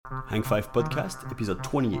Hang 5 Podcast, episode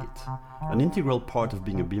 28. An integral part of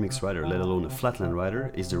being a BMX rider, let alone a flatland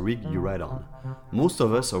rider, is the rig you ride on. Most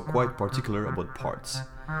of us are quite particular about parts.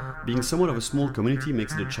 Being somewhat of a small community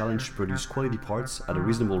makes it a challenge to produce quality parts at a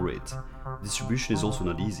reasonable rate. Distribution is also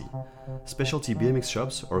not easy. Specialty BMX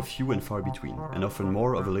shops are few and far between, and often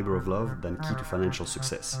more of a labor of love than key to financial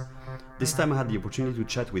success. This time I had the opportunity to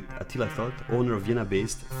chat with Attila Tóth, owner of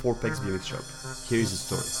Vienna-based fourpegsbmx shop. Here is his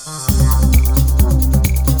story.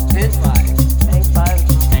 Hang 5. Hang 5.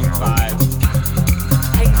 Hang 5.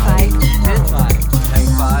 Hang 5. Hang 5.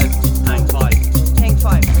 Hang 5. Hang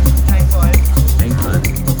 5. Hang 5. Hang 5.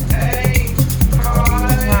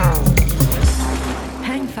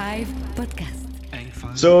 Hang 5. Hang 5 podcast. Hang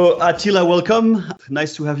 5. So Attila, welcome.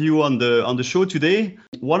 Nice to have you on the show today.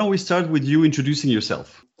 Why don't we start with you introducing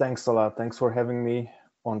yourself? Thanks a lot. Thanks for having me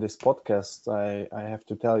on this podcast. I have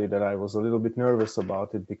to tell you that I was a little bit nervous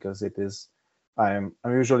about it because I'm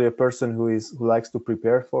usually a person who likes to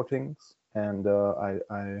prepare for things, and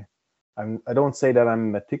I don't say that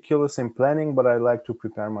I'm meticulous in planning, but I like to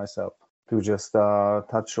prepare myself to just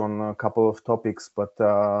touch on a couple of topics. But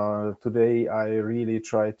today I really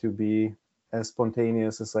try to be as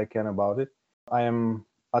spontaneous as I can about it. I am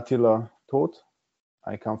Attila Tóth.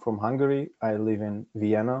 I come from Hungary. I live in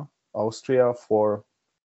Vienna, Austria for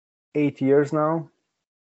 8 years now.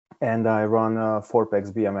 And I run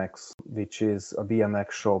fourpegsbmx, which is a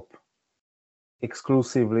BMX shop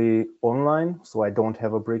exclusively online. So I don't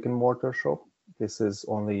have a brick and mortar shop. This is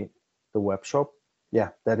only the web shop. Yeah,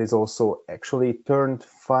 that is also actually turned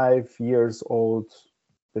 5 years old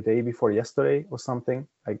the day before yesterday or something.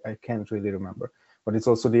 I can't really remember, but it's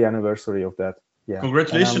also the anniversary of that. Yeah.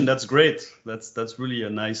 Congratulations, that's great. That's really a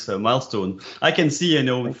nice milestone. I can see,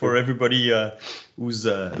 for everybody who's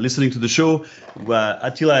listening to the show,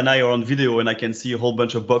 Attila and I are on video, and I can see a whole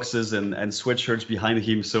bunch of boxes and sweatshirts behind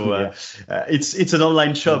him. So it's an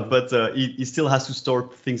online shop, but he still has to store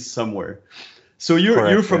things somewhere. So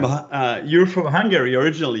you're from Hungary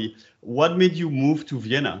originally. What made you move to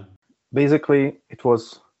Vienna? Basically, it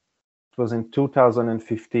was in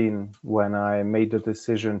 2015 when I made the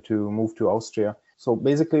decision to move to Austria. So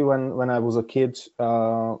basically, when I was a kid,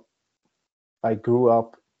 I grew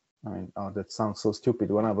up. That sounds so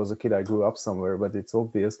stupid. When I was a kid, I grew up somewhere, but it's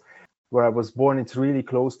obvious. Where I was born, it's really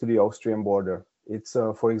close to the Austrian border. It's,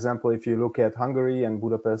 for example, if you look at Hungary and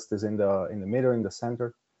Budapest is in the middle, in the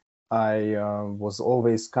center. I was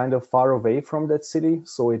always kind of far away from that city,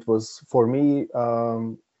 so it was for me.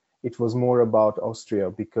 It was more about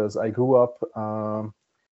Austria because I grew up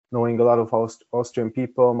knowing a lot of Austrian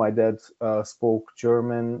people. My dad spoke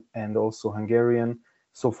German and also Hungarian.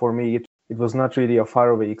 So for me, it was not really a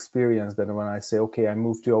faraway experience that when I say, okay, I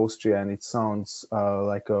moved to Austria, and it sounds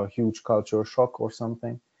like a huge cultural shock or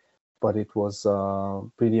something. But it was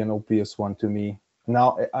pretty an obvious one to me.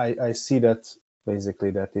 Now I see that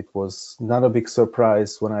basically that it was not a big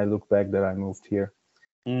surprise when I look back that I moved here.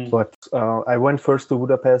 But I went first to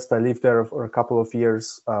Budapest. I lived there for a couple of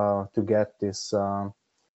years to get this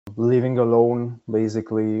living alone,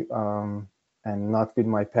 basically, and not with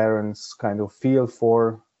my parents kind of feel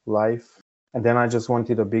for life. And then I just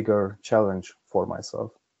wanted a bigger challenge for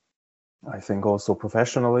myself. I think also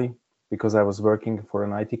professionally, because I was working for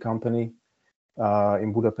an IT company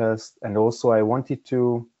in Budapest. And also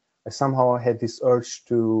I somehow had this urge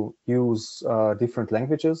to use different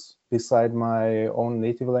languages beside my own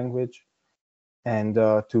native language, and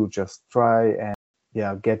to just try and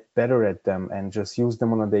get better at them and just use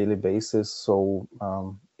them on a daily basis. So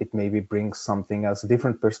it maybe brings something else, a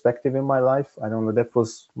different perspective in my life. I don't know. That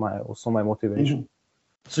was also my motivation.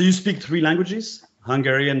 Mm-hmm. So you speak 3 languages: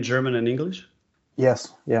 Hungarian, German, and English?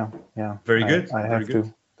 Yes. Yeah. Very good. I have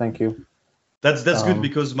to. Thank you. That's good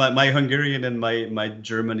because my Hungarian and my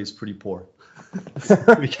German is pretty poor.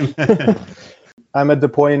 I'm at the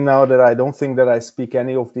point now that I don't think that I speak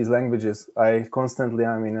any of these languages. I'm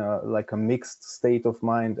in a mixed state of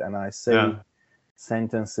mind, and I say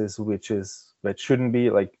sentences that shouldn't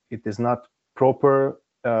be like, it is not proper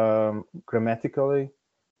grammatically.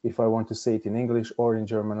 If I want to say it in English or in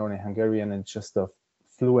German or in Hungarian, it's just a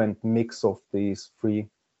fluent mix of these 3.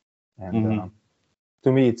 And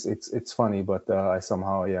to me, it's funny, but I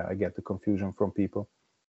somehow I get the confusion from people.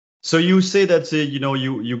 So you say that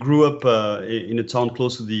you grew up in a town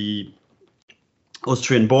close to the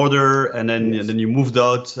Austrian border, and then you moved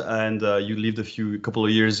out, and you lived a couple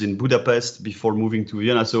of years in Budapest before moving to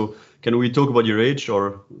Vienna. So can we talk about your age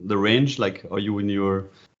or the range? Like, are you in your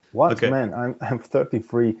what? Okay. Man, I'm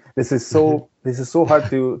 33. This is so hard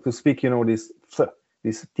to speak.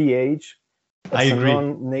 This TH. I agree.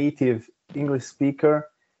 Non-native English speaker,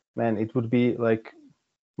 man, it would be like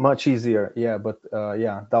Much easier, yeah, but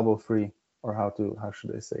yeah, double free, or how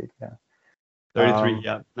should I say it? Yeah. 33,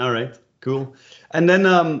 yeah. All right, cool. And then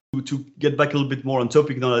to get back a little bit more on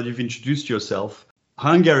topic now that you've introduced yourself,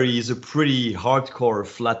 Hungary is a pretty hardcore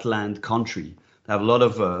flatland country. They have a lot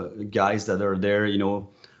of guys that are there, you know,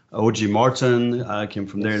 OG Martin came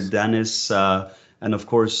from there, Yes. Dennis, and of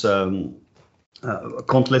course,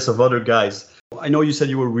 countless of other guys. I know you said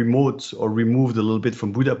you were remote or removed a little bit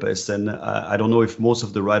from Budapest, and I don't know if most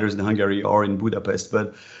of the riders in Hungary are in Budapest,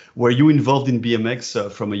 but were you involved in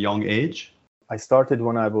BMX from a young age? I started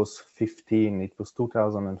when I was 15. It was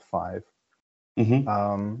 2005.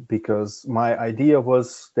 Because my idea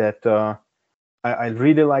was that I'd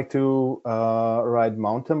really like to ride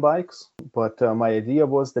mountain bikes, but my idea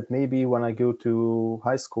was that maybe when I go to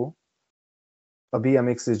high school, a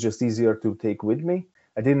BMX is just easier to take with me.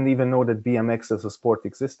 I didn't even know that BMX as a sport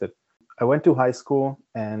existed. I went to high school,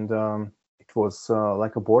 and it was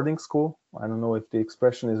like a boarding school. I don't know if the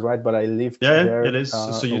expression is right, but I lived there. Yeah, it is.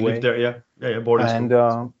 So you away. lived there, yeah, boarding And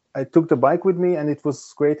school. I took the bike with me, and it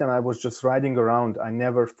was great. And I was just riding around. I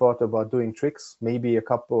never thought about doing tricks. Maybe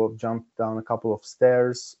jump down a couple of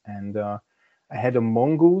stairs. And I had a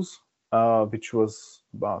mongoose, which was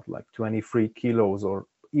about like 23 kilos, or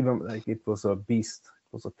even like it was a beast.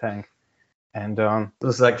 It was a tank. And It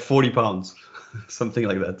was like 40 pounds, something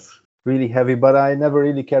like that. really heavy, but I never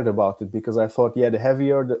really cared about it because I thought, yeah, the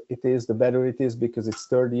heavier it is, the better it is, because it's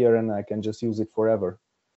sturdier and I can just use it forever.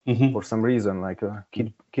 For some reason, like a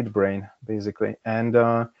kid brain, basically. And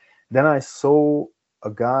then I saw a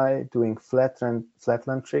guy doing flatland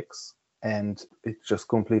tricks, and it just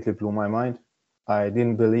completely blew my mind. I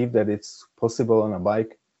didn't believe that it's possible on a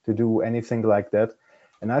bike to do anything like that.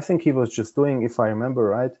 And I think he was just doing, if I remember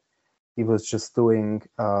right, he was just doing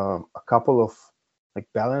a couple of like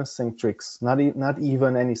balancing tricks, not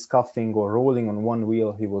even any scuffing or rolling on one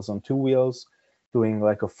wheel. He was on two wheels doing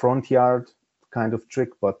like a front yard kind of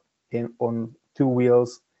trick, but on two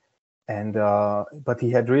wheels. And but he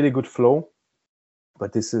had really good flow.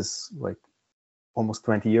 But this is like almost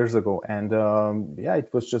 20 years ago, and yeah,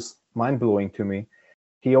 it was just mind-blowing to me.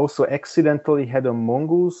 He also accidentally had a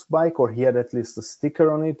mongoose bike, or he had at least a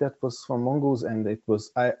sticker on it that was from mongoose, and it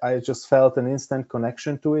was I just felt an instant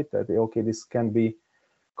connection to it, that okay, this can be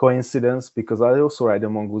coincidence, because I also ride a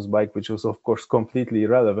mongoose bike, which was of course completely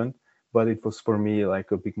irrelevant, but it was for me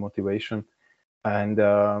like a big motivation. And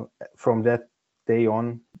from that day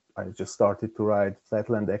on, I just started to ride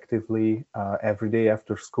flatland actively every day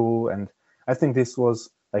after school. And I think this was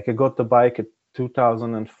like, I got the bike at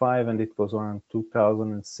 2005, and it was around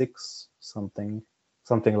 2006, something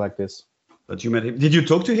like this. But you met him. Did you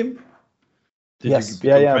talk to him? Yes, you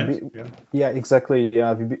yeah, become friends? yeah, exactly.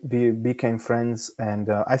 Yeah, we became friends, and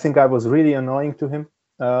I think I was really annoying to him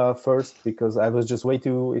first, because I was just way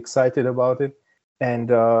too excited about it.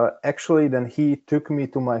 And actually, then he took me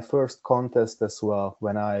to my first contest as well.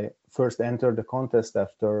 When I first entered the contest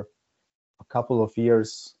after a couple of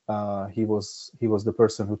years, he was the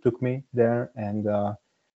person who took me there. And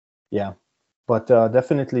yeah, but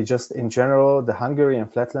definitely, just in general, the Hungarian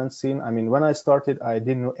flatland scene. I mean, when I started, I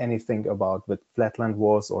didn't know anything about what flatland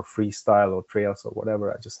was, or freestyle, or trails, or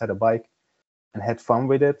whatever. I just had a bike and had fun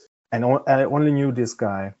with it. And I only knew this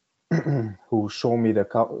guy who showed me a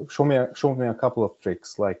couple of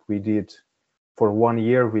tricks. Like, we did for 1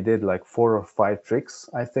 year, we did like 4 or 5 tricks,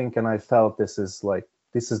 I think, and I felt this is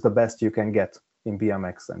the best you can get in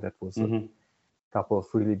BMX, and that was a couple of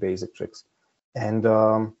really basic tricks. And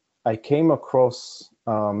I came across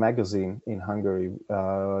a magazine in Hungary.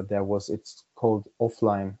 It's called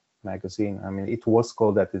Offline magazine. I mean, it was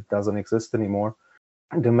called that. It doesn't exist anymore.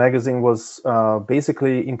 The magazine was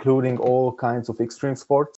basically including all kinds of extreme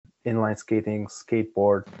sports: inline skating,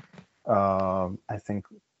 skateboard, I think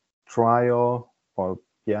trial, or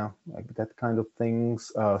yeah, like that kind of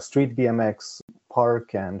things, street BMX,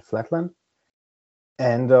 park, and flatland.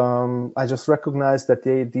 And I just recognized that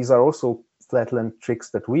these are also flatland tricks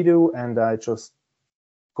that we do, and I just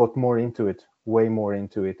got more into it, way more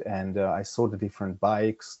into it. And I saw the different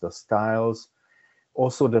bikes, the styles,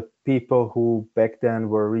 also the people who back then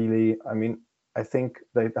were really, I mean, I think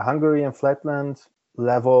the Hungarian flatland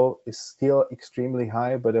level is still extremely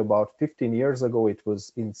high, but about 15 years ago, it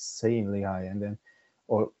was insanely high. And then,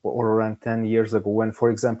 or around 10 years ago, when, for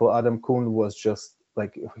example, Adam Kuhn was just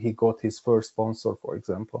like, he got his first sponsor, for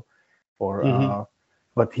example, or,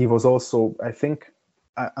 but he was also, I think,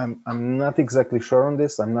 I'm not exactly sure on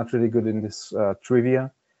this. I'm not really good in this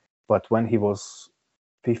trivia, but when he was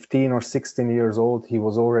 15 or 16 years old, he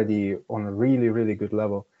was already on a really, really good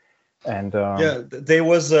level. And there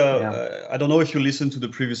was yeah. I don't know if you listened to the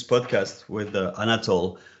previous podcast with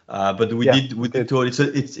Anatol, but we Yeah, did talk.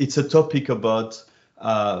 It's a topic about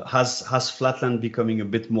has flatland becoming a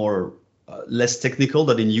bit more less technical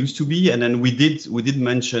than it used to be, and then we did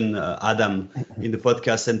mention Adam in the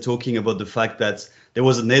podcast and talking about the fact that there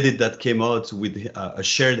was an edit that came out with a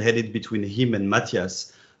shared edit between him and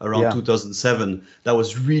Matthias around Yeah. 2007 that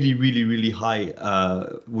was really really really high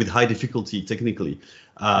with high difficulty technically.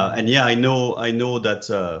 And yeah, I know that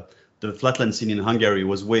the flatland scene in Hungary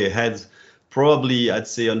was way ahead. Probably, I'd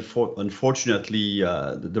say, unfortunately,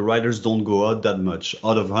 the riders don't go out that much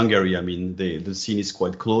out of Hungary. I mean, the scene is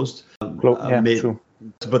quite closed. True.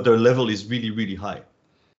 But their level is really, really high.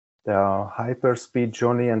 The Hyperspeed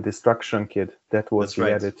Johnny and Destruction Kid. That was That's the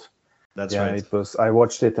right. edit. That's Yeah, right. it was. I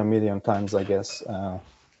watched it a million times, I guess.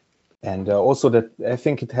 And also that I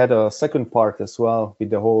think it had a second part as well with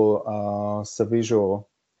the whole visual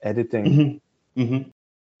editing.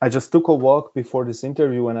 I just took a walk before this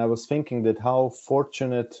interview and I was thinking that how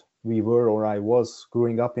fortunate we were, or I was,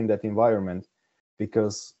 growing up in that environment,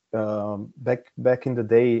 because back in the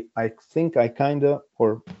day, I think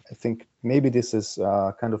maybe this is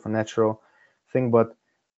kind of a natural thing, but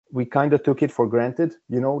we kind of took it for granted,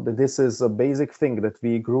 that this is a basic thing, that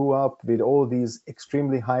we grew up with all these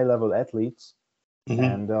extremely high-level athletes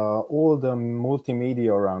and all the multimedia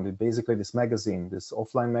around it. Basically, this magazine, this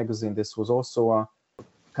offline magazine, this was also a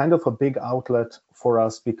kind of a big outlet for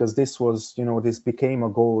us, because this was, this became a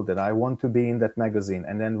goal that I want to be in that magazine.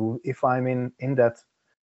 And then if I'm in that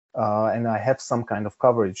and I have some kind of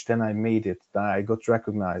coverage, then I made it, then I got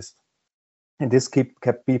recognized. And this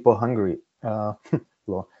kept people hungry.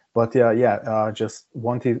 But just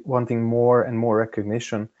wanting more and more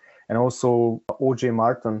recognition. And also OJ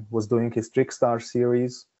Martin was doing his Trickstar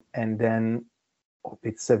series. And then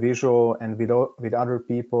with Sevisual and with other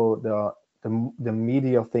people, the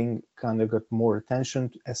media thing kind of got more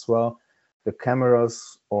attention as well. The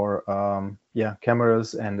cameras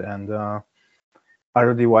cameras and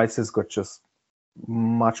other devices got just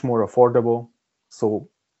much more affordable, so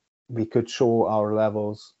we could show our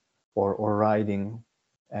levels or riding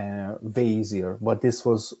way easier. But this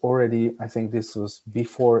was already, I think this was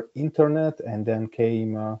before internet, and then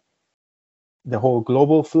came the whole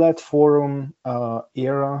global flat forum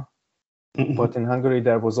era. But in Hungary,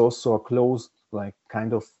 there was also a closed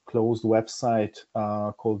website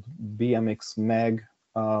called BMX Mag,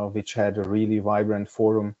 which had a really vibrant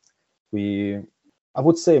forum. I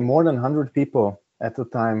would say more than 100 people at the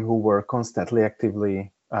time who were constantly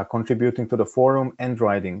actively contributing to the forum and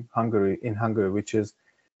riding in Hungary, which is,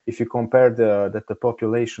 if you compare that the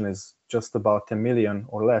population is just about 10 million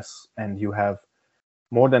or less, and you have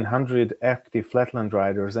more than 100 active flatland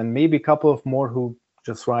riders, and maybe a couple of more who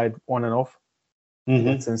just ride on and off.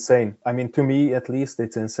 That's insane. I mean, to me, at least,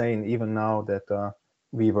 it's insane, even now that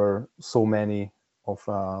we were so many of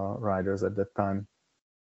riders at that time.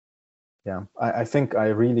 Yeah, I think I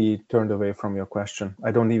really turned away from your question.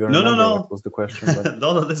 I don't even remember what was the question. But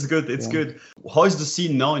no, that's good. It's good. How is the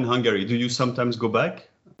scene now in Hungary? Do you sometimes go back?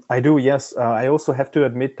 I do, yes. I also have to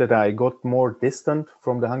admit that I got more distant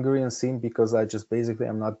from the Hungarian scene, because I just basically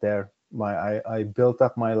am not there. I built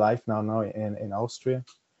up my life now in Austria.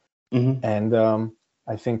 And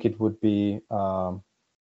I think it would be a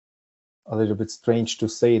little bit strange to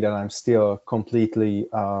say that I'm still completely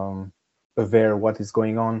aware what is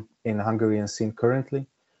going on in the Hungarian scene currently.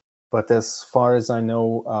 But as far as I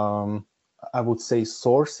know, I would say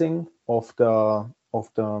sourcing of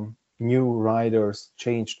the new riders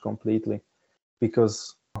changed completely,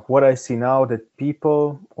 because what I see now, that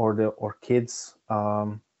people or kids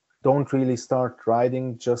don't really start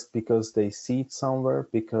riding just because they see it somewhere,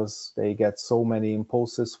 because they get so many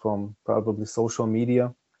impulses from probably social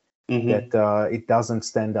media that it doesn't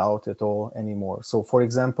stand out at all anymore. So, for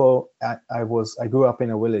example, I grew up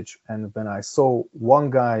in a village, and when I saw one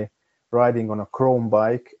guy riding on a chrome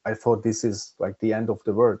bike, I thought this is like the end of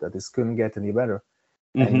the world, that this couldn't get any better.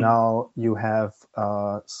 And now you have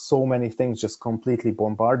so many things just completely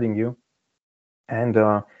bombarding you. And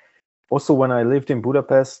also, when I lived in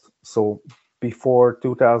Budapest, so before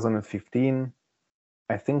 2015,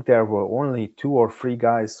 I think there were only 2 or 3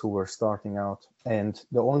 guys who were starting out. And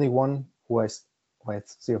the only one who I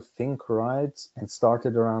still think rides and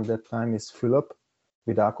started around that time is Filip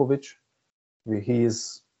Vidakovic. He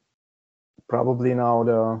is probably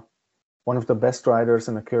now one of the best riders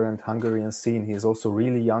in the current Hungarian scene. He is also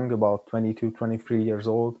really young, about 22, 23 years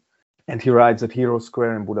old. And he rides at Hero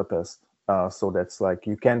Square in Budapest. So that's like,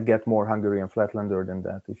 you can't get more Hungarian flatlander than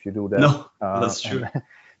that if you do that. No, that's true.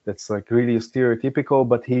 That's like really stereotypical,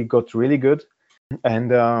 but he got really good.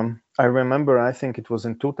 And I remember, I think it was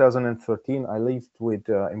in 2013, I lived with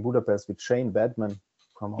in Budapest with Shane Badman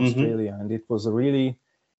from Mm-hmm. Australia, and it was really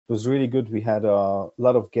good. We had a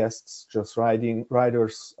lot of guests, just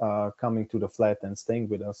riders coming to the flat and staying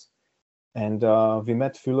with us. And we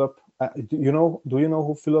met Philip. Do you know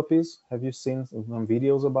who Philip is? Have you seen some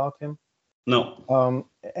videos about him? No.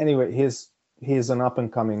 Anyway, he's an up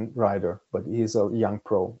and coming rider, but he's a young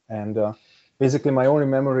pro. And basically, my only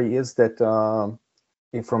memory is that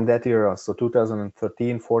from that era, so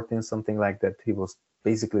 2013, 14, something like that, he was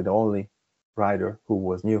basically the only rider who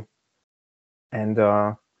was new. And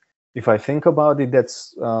if I think about it,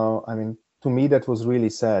 that's I mean, to me that was really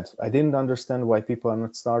sad. I didn't understand why people are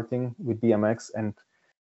not starting with BMX, and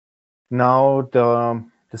now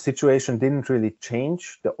the situation didn't really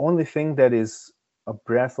change. The only thing that is a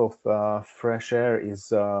breath of fresh air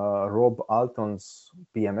is Rob Alton's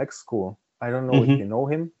BMX school. I don't know if Mm-hmm. you know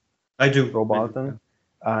him, I do. Rob I do. Alton,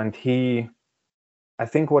 and I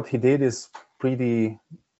think what he did is pretty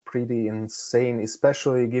insane,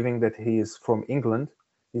 especially given that he is from England.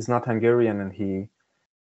 He's not Hungarian, and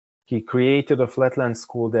he created a flatland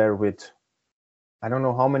school there with, I don't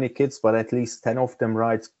know how many kids, but at least 10 of them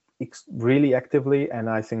ride really actively, and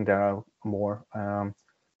I think there are more,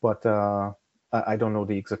 but I don't know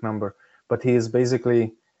the exact number. But he is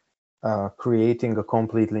basically creating a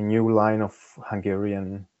completely new line of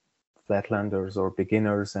Hungarian flatlanders or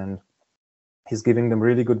beginners, and he's giving them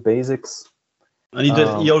really good basics. And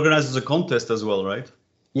he organizes a contest as well, right?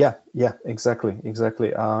 Yeah, exactly.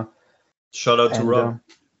 Shout out to And Rob.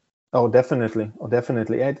 oh, definitely.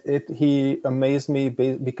 He amazed me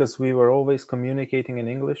because we were always communicating in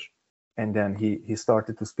English, and then he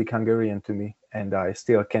started to speak Hungarian to me, and I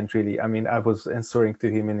still can't really. I mean, I was answering to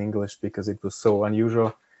him in English because it was so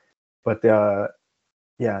unusual. But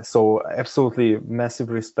yeah, so absolutely massive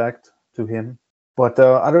respect to him. But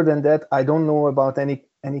other than that, I don't know about any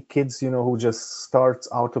kids, who just starts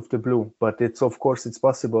out of the blue. But it's, of course, it's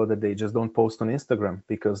possible that they just don't post on Instagram,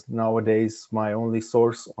 because nowadays my only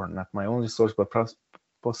source, or not my only source, but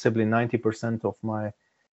possibly 90% of my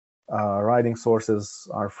writing sources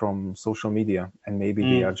are from social media, and maybe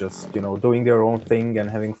they are just doing their own thing and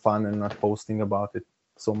having fun and not posting about it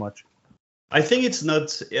so much. I think it's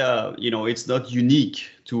not, it's not unique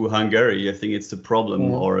to Hungary. I think it's a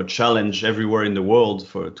problem or a challenge everywhere in the world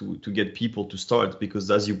to get people to start,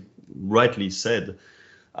 because, as you rightly said,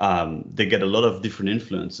 they get a lot of different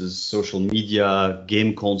influences, social media,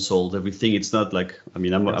 game consoles, everything. It's not like, I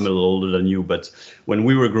mean, I'm a little older than you, but when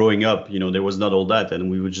we were growing up, there was not all that,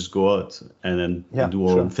 and we would just go out and then do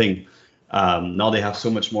our own thing. Now they have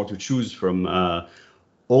so much more to choose from.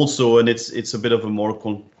 Also, and it's a bit of a more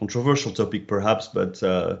controversial topic perhaps, but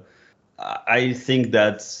I think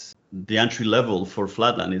that the entry level for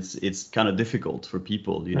flatland, it's kind of difficult for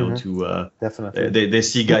people, to Definitely. they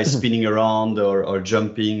see guys spinning around or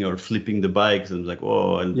jumping or flipping the bikes, and like,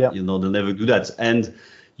 oh, and they'll never do that, and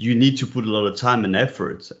you need to put a lot of time and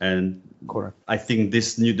effort. And correct. I think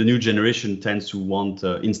the new generation tends to want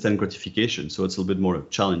instant gratification, so it's a little bit more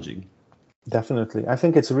challenging. Definitely. I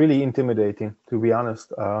think it's really intimidating, to be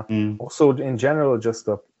honest. Also, in general, just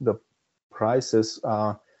the prices.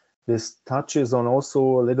 This touches on also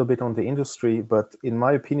a little bit on the industry, but in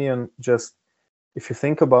my opinion, just if you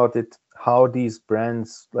think about it, how these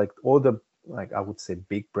brands, like all the, like I would say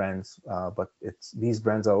big brands, but these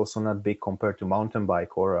brands are also not big compared to mountain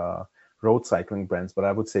bike or road cycling brands, but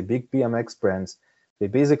I would say big BMX brands, they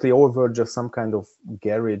basically all were just some kind of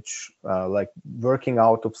garage, like working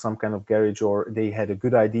out of some kind of garage, or they had a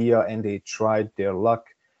good idea and they tried their luck.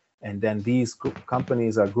 And then these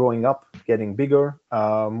companies are growing up, getting bigger,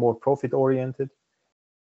 more profit oriented.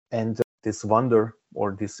 And this wonder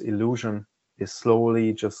or this illusion is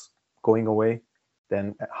slowly just going away.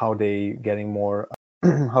 Then how they getting more,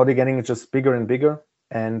 how they getting just bigger and bigger.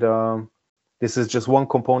 And this is just one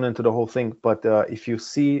component to the whole thing. But if you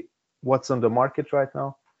see what's on the market right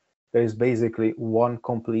now, there is basically one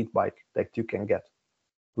complete bike that you can get,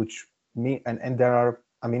 which and there are,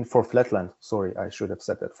 I mean, for flatland, sorry, I should have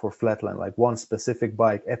said that, for flatland, like one specific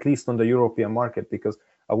bike, at least on the European market, because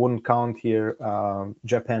I wouldn't count here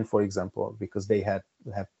Japan, for example, because they have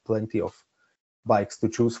plenty of bikes to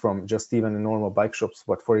choose from, just even in normal bike shops.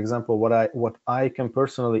 But for example, what I can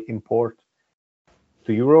personally import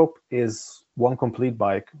to Europe is one complete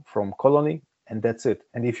bike from Colony, and that's it.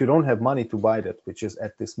 And if you don't have money to buy that, which is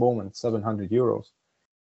at this moment 700 euros,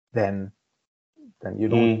 then you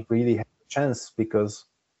don't really have a chance, because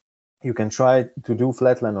you can try to do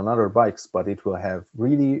flatland on other bikes, but it will have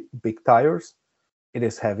really big tires. It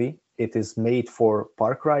is heavy. it is made for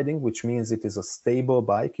park riding, which means it is a stable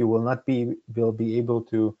bike. You will not will be able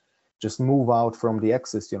to just move out from the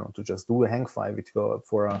axis, to just do a hang five. It will,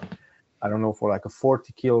 I don't know, for like a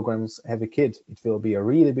 40 kilograms heavy kid, it will be a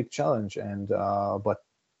really big challenge. And but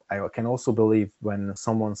I can also believe when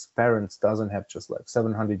someone's parents doesn't have just like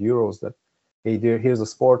 700 euros that, hey, dear, here's a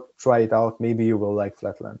sport, try it out, maybe you will like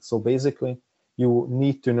flatland. So basically, you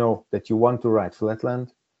need to know that you want to ride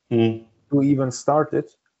flatland to even start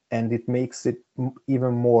it, and it makes it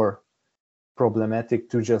even more problematic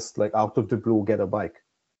to just like out of the blue get a bike.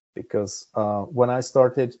 Because when I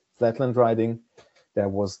started flatland riding, there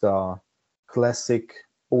was the classic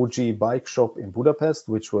OG bike shop in Budapest,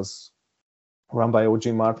 which was run by OG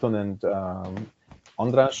Marton and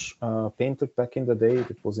András painted back in the day.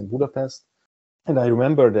 It was in Budapest. And I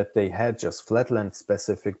remember that they had just flatland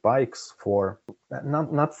specific bikes for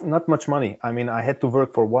not much money. I mean, I had to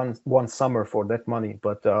work for one summer for that money,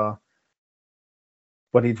 but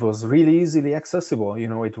it was really easily accessible.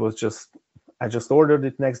 It was just, I just ordered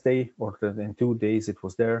it next day, or in 2 days it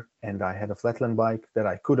was there, and I had a flatland bike that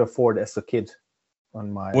I could afford as a kid.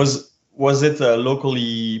 On my was it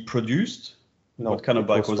locally produced? No, what kind of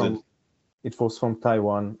bike was it? It was from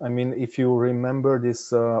Taiwan. I mean, if you remember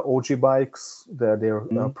these OG bikes, their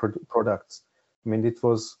products. I mean, it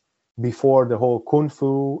was before the whole Kung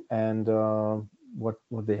Fu and what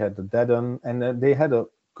they had, the Dedon, and they had a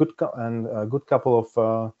good couple of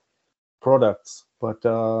products. But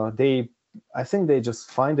I think they just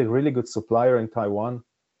find a really good supplier in Taiwan,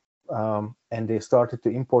 and they started to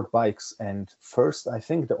import bikes. And first, I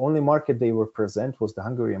think the only market they were present was the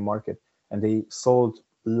Hungarian market, and they sold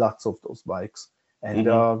lots of those bikes. And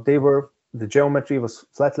the geometry was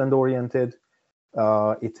flatland oriented.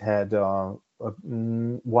 It had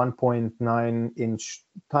 1.9 inch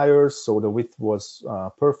tires, so the width was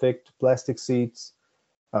perfect. Plastic seats,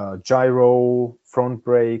 gyro, front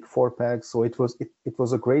brake, 4-pegs. So it was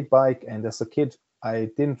a great bike. And as a kid,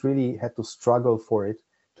 I didn't really had to struggle for it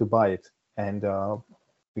to buy it. And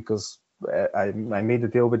because I made a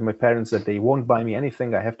deal with my parents that they won't buy me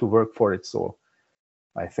anything, I have to work for it. So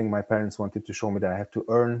I think my parents wanted to show me that I have to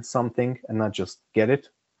earn something and not just get it.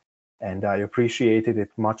 And I appreciated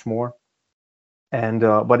it much more. And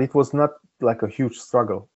but it was not like a huge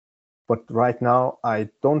struggle. But right now, I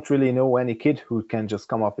don't really know any kid who can just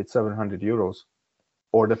come up with 700 euros.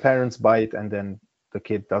 Or the parents buy it and then the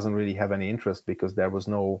kid doesn't really have any interest because there was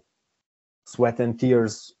no sweat and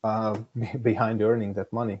tears behind earning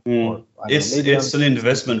that money. Or, it's an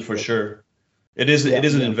investment for sure. It is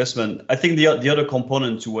an investment. I think the other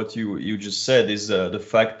component to what you just said is the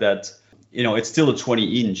fact that it's still a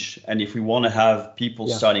 20-inch, and if we want to have people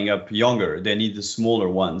starting up younger, they need the smaller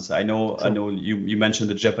ones. I know you mentioned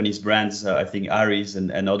the Japanese brands. I think Aris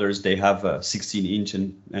and others, they have a 16-inch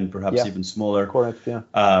and perhaps even smaller. Correct. Yeah.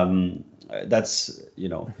 That's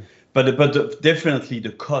but definitely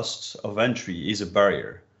the cost of entry is a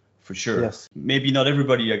barrier for sure. Yes. Maybe not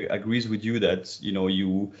everybody agrees with you that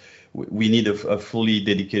we need a fully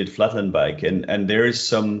dedicated flatland bike, and there is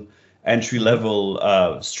some entry level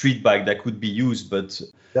street bike that could be used, but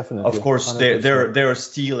definitely, of course they're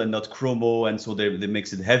steel and not chromo, and so they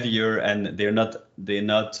makes it heavier, and they're not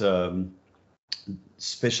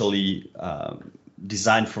specially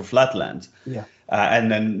designed for flatland. And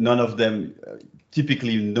then none of them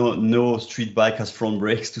typically no street bike has front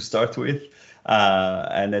brakes to start with,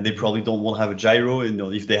 and then they probably don't want to have a gyro.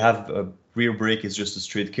 If they have a rear brake, it's just a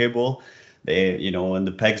straight cable. And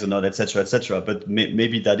the pegs are not, etc. But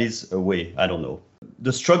maybe that is a way. I don't know.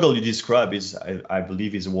 The struggle you describe is, I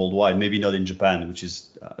believe, is worldwide. Maybe not in Japan, which is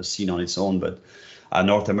a scene on its own, but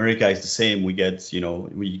North America is the same. We get,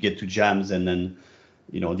 we get to jams, and then,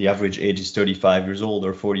 the average age is 35 years old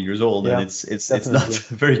or 40 years old, and it's not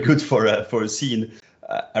very good for a scene.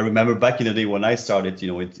 I remember back in the day when I started,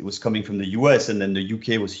 it was coming from the US, and then the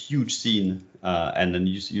UK was a huge scene. And then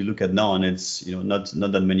you look at now, and it's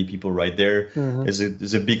not that many people right there.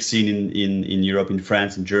 There's a big scene in Europe, in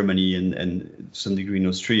France, in Germany, and some degree in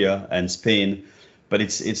Austria and Spain, but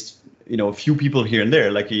it's a few people here and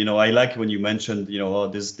there. Like I like when you mentioned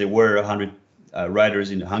there were 100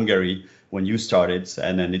 riders in Hungary when you started,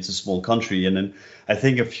 and then it's a small country. And then I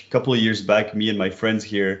think a couple of years back, me and my friends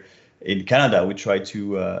here in Canada, we try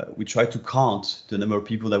to count the number of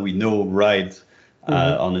people that we know ride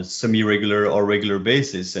on a semi-regular or regular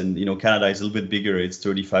basis. And Canada is a little bit bigger; it's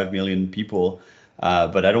 35 million people,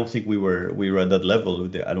 but I don't think we were at that level.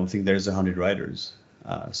 I don't think there's 100 riders,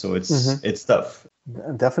 so it's tough.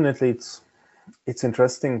 Definitely, it's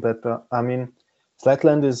interesting, but I mean,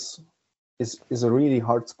 flatland is a really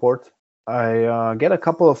hard sport. I get a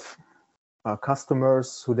couple of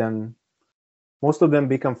customers who then, most of them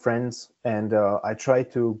become friends, and I try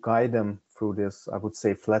to guide them through this, I would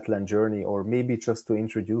say, flatland journey, or maybe just to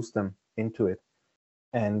introduce them into it.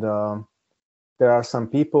 And there are some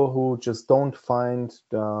people who just don't find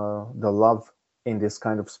the love in this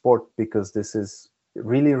kind of sport, because this is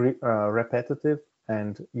really repetitive,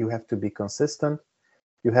 and you have to be consistent.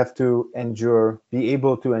 You have to be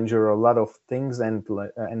able to endure a lot of things,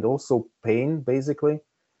 and also pain, basically,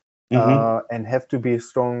 and have to be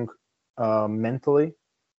strong mentally.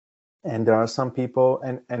 And there are some people,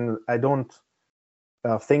 and I don't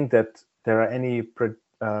think that there are any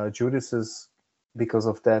prejudices because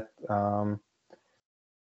of that,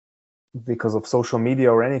 because of social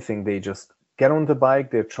media or anything. They just get on the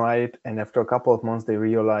bike, they try it, and after a couple of months they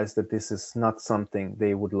realize that this is not something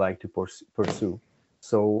they would like to pursue.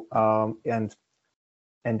 So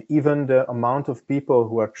and even the amount of people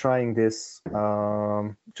who are trying this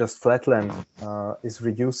just flatland is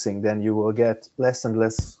reducing. Then you will get less and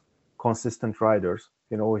less consistent riders.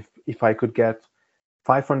 You know, if I could get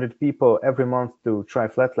 500 people every month to try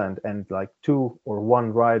flatland, and like 2 or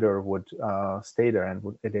 1 rider would stay there,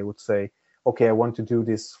 and they would say, okay, I want to do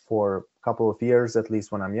this for a couple of years, at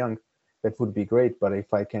least when I'm young, that would be great. But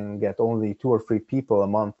if I can get only 2 or 3 people a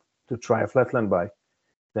month to try a flatland bike,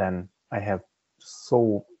 then I have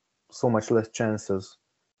so much less chances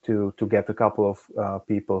to get a couple of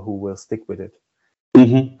people who will stick with it.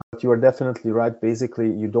 But you are definitely right. Basically,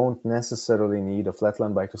 you don't necessarily need a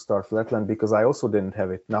flatland bike to start flatland, because I also didn't have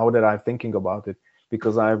it. Now that I'm thinking about it,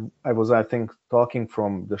 because I was, I think, talking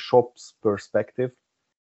from the shop's perspective,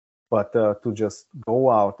 but to just go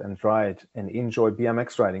out and ride and enjoy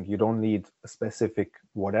BMX riding, you don't need a specific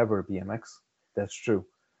whatever BMX. That's true.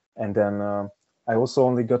 And then I also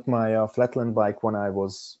only got my flatland bike when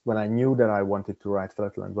I knew that I wanted to ride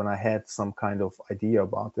flatland, when I had some kind of idea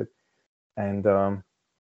about it. And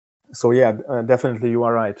so yeah, definitely you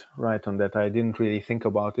are right on that. I didn't really think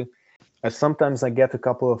about it. Sometimes I get a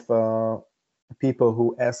couple of people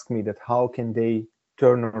who ask me that how can they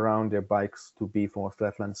turn around their bikes to be more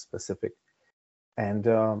flatland specific. And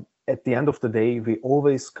at the end of the day, we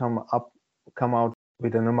always come out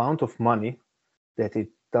with an amount of money that it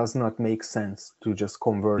does not make sense to just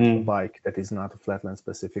convert a bike that is not a flatland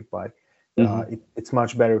specific bike. It's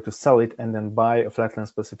much better to sell it and then buy a flatland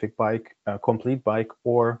specific bike, a complete bike,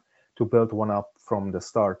 or to build one up from the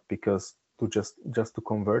start, because to just to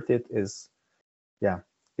convert it is, yeah,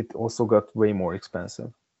 it also got way more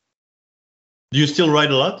expensive. Do you still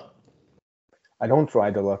ride a lot? I don't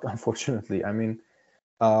ride a lot, unfortunately. I mean,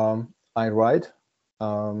 I ride,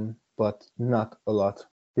 but not a lot.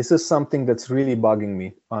 This is something that's really bugging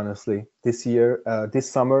me, honestly. This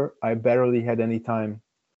summer, I barely had any time.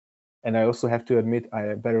 And I also have to admit,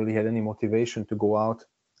 I barely had any motivation to go out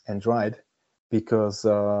and ride, because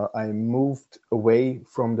I moved away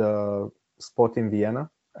from the spot in Vienna,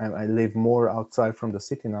 and I live more outside from the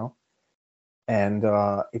city now. And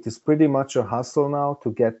it is pretty much a hustle now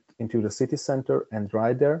to get into the city center and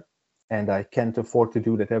ride there. And I can't afford to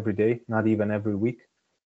do that every day, not even every week.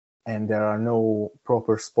 And there are no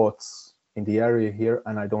proper spots in the area here,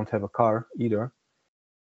 and I don't have a car either.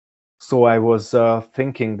 So I was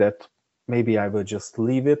thinking that maybe I will just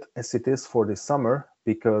leave it as it is for this summer,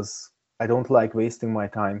 because I don't like wasting my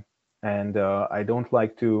time, and I don't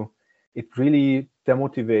like to. It really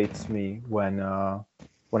demotivates me when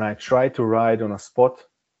I try to ride on a spot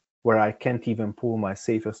where I can't even pull my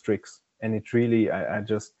safest tricks, and it really I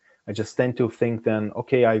just tend to think then,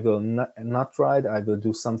 okay, I will not ride. I will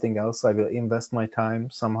do something else. I will invest my time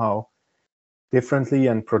somehow differently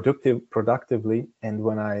and productively, and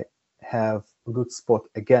when I have a good spot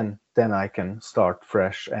again, then I can start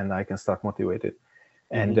fresh and I can start motivated.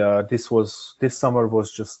 And this summer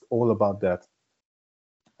was just all about that.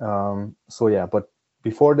 So yeah, but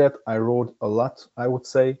before that I rode a lot. I would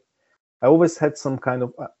say I always had some kind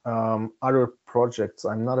of other projects.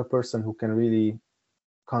 I'm not a person who can really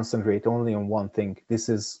concentrate only on one thing. This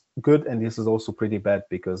is good, and this is also pretty bad,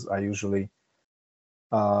 because I usually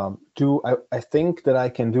I think that I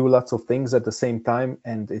can do lots of things at the same time,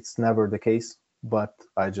 and it's never the case, but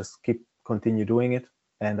I just continue doing it,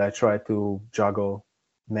 and I try to juggle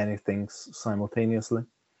many things simultaneously.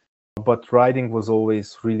 But riding was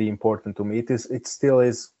always really important to me. It still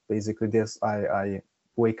is basically this. I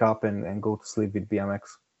wake up and go to sleep with BMX,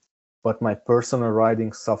 but my personal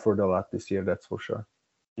riding suffered a lot this year, that's for sure.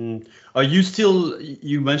 Are you still?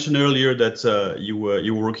 You mentioned earlier that you were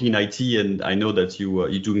working in IT, and I know that you're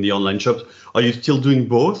doing the online shop. Are you still doing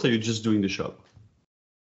both, or are you just doing the shop?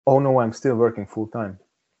 Oh no, I'm still working full time.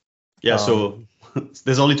 Yeah, so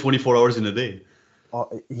there's only 24 hours in a day.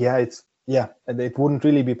 Yeah, yeah, and it wouldn't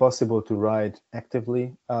really be possible to ride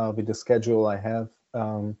actively with the schedule I have.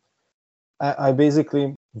 I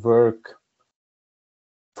basically work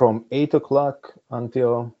from 8 o'clock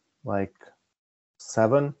until like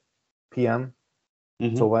 7 p.m.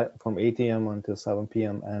 Mhm. So from 8 a.m. until 7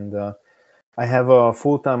 p.m. And I have a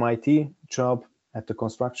full-time IT job at the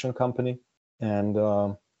construction company. And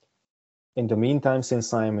in the meantime,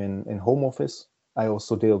 since I'm in home office, I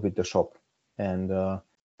also deal with the shop. And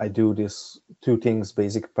I do these two things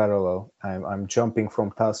basic parallel. I'm jumping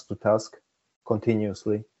from task to task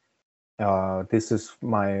continuously. This is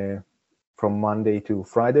from Monday to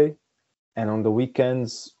Friday. And on the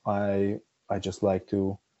weekends, I just like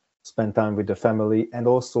to spend time with the family. And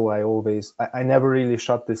also I never really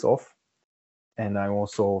shut this off. And I'm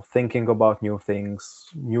also thinking about new things,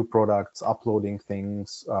 new products, uploading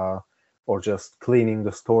things, or just cleaning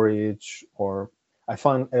the storage. Or I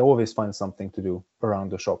always find something to do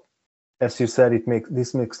around the shop. As you said,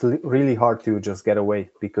 this makes really hard to just get away,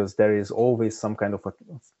 because there is always some kind of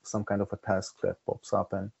a task that pops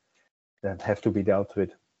up and that have to be dealt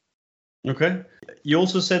with. Okay. You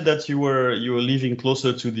also said that you were living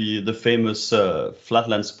closer to the famous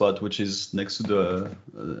flatland spot, which is next to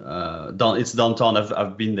the it's downtown.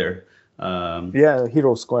 I've been there. Yeah,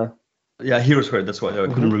 Hero Square. Yeah, Hero Square. That's why I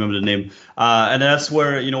couldn't remember the name. And that's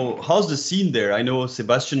where, how's the scene there? I know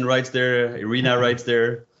Sebastian rides there, Irina rides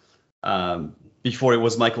there. Before it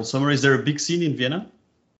was Michael Sommer. Is there a big scene in Vienna?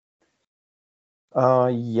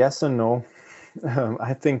 Yes and no.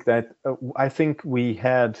 I think we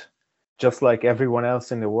had, just like everyone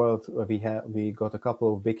else in the world, we got a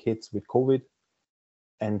couple of big hits with COVID,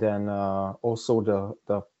 and then also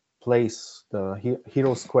the place, the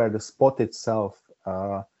Hero Square, the spot itself,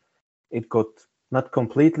 it got not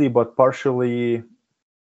completely but partially,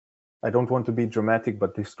 I don't want to be dramatic,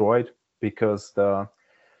 but destroyed, because the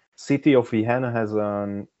city of Vienna has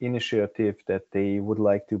an initiative that they would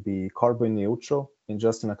like to be carbon neutral in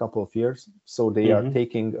a couple of years. So they are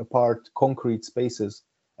taking apart concrete spaces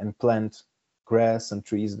and plant grass and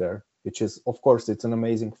trees there, which is, of course, it's an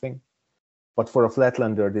amazing thing. But for a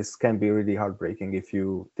flatlander, this can be really heartbreaking if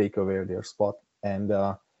you take away their spot. And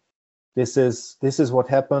this is what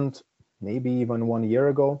happened maybe even 1 year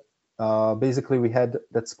ago. Basically, we had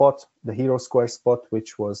that spot, the Hero Square spot,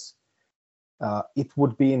 which was it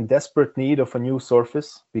would be in desperate need of a new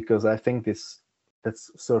surface, because I think that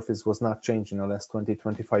surface was not changed in the last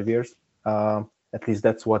 20-25 years. At least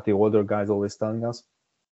that's what the older guys always telling us.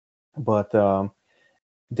 But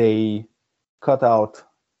they cut out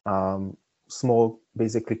small,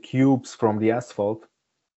 basically cubes from the asphalt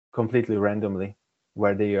completely randomly,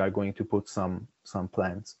 where they are going to put some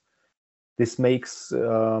plants. This makes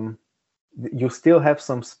you still have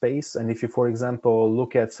some space, and if you, for example,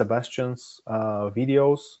 look at Sebastian's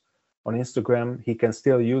videos on Instagram, he can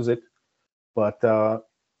still use it. But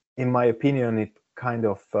in my opinion, it kind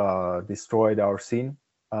of destroyed our scene,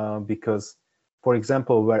 because, for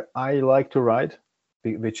example, where I like to ride,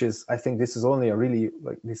 which is, I think this is really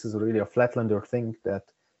a flatlander thing, that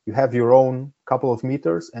you have your own couple of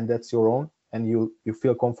meters and that's your own, and you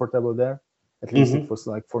feel comfortable there. At least it was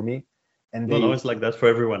like for me. And No, it's like that for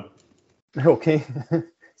everyone. Okay,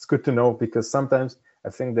 it's good to know, because sometimes I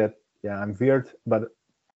think that, yeah, I'm weird, but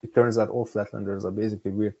it turns out all flatlanders are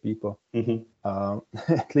basically weird people,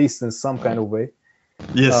 at least in some kind of way.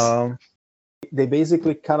 Yes. They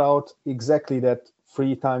basically cut out exactly that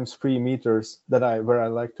 3 times 3 meters where I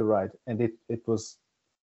like to ride, and it was,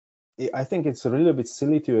 I think it's a little bit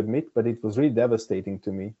silly to admit, but it was really devastating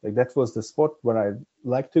to me. Like, that was the spot where I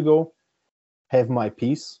like to go, have my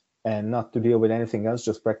peace, and not to deal with anything else,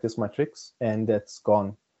 just practice my tricks, and that's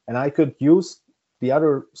gone. And I could use the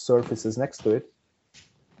other surfaces next to it,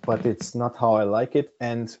 but it's not how I like it.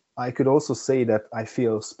 And I could also say that I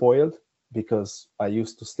feel spoiled, because I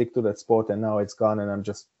used to stick to that spot, and now it's gone, and I'm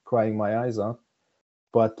just crying my eyes out.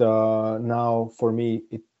 But now for me,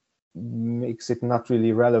 it makes it not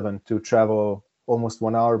really relevant to travel almost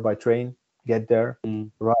 1 hour by train, get there,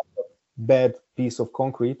 ride a bad piece of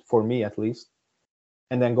concrete, for me at least,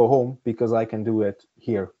 and then go home, because I can do it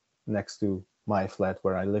here next to my flat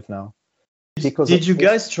where I live now. Did you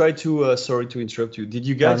guys try to, sorry to interrupt you, did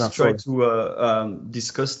you guys try sorry. to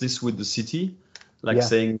discuss this with the city? Like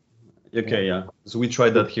saying, okay, yeah. So we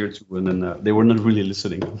tried that here too, and then they were not really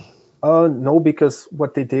listening. No, because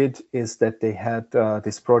what they did is that they had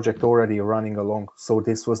this project already running along. So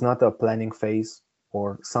this was not a planning phase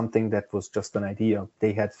or something that was just an idea.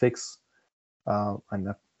 They had fixed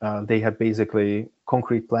and they had basically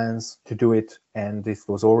concrete plans to do it, and this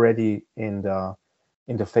was already in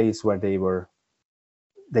the phase where they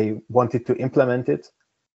wanted to implement it.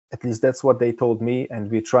 At least that's what they told me,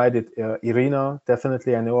 and we tried it. Irina,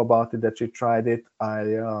 definitely, I know about it, that she tried it.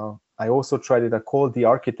 I also tried it. I called the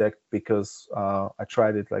architect because I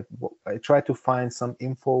tried it. Like, I tried to find some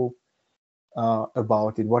info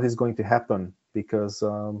about it. What is going to happen? Because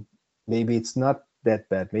maybe it's not that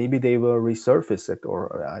bad. Maybe they will resurface it,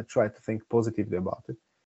 or I tried to think positively about it.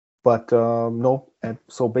 But no. And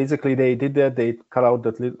so basically, they did that. They cut out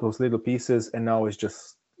those little pieces, and now it's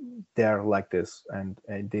just there like this, and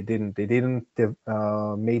they didn't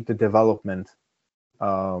made the development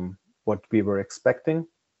what we were expecting,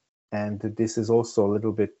 and this is also a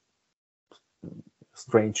little bit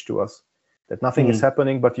strange to us, that nothing is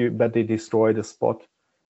happening, but they destroy the spot,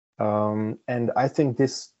 and I think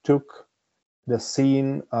this took the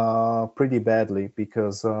scene pretty badly,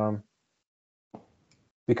 because then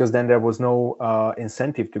there was no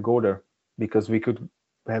incentive to go there, because we could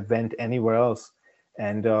have went anywhere else.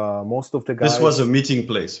 And most of the guys. This was a meeting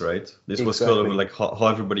place, right? This was kind of Exactly. like how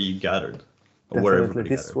everybody gathered, or where Definitely, everybody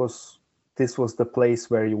gathered. this was the place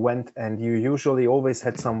where you went, and you usually always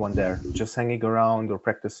had someone there, just hanging around or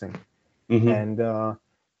practicing. And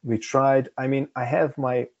we tried. I mean, I have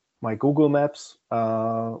my Google Maps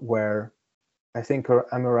where I think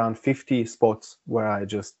I'm around 50 spots where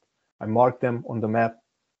I marked them on the map,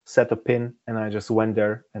 set a pin, and I just went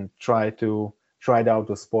there and tried out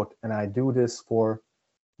the spot. And I do this for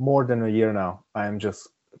more than a year now. I am just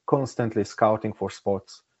constantly scouting for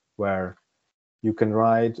spots where you can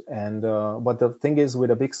ride. And but the thing is, with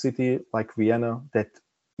a big city like Vienna, that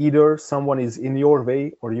either someone is in your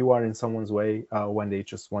way or you are in someone's way when they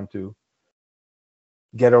just want to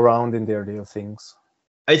get around in their things.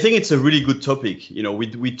 I think it's a really good topic.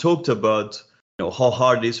 We talked about how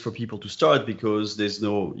hard it is for people to start, because there's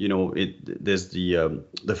no, there's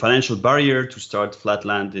the financial barrier to start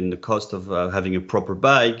flatland, in the cost of having a proper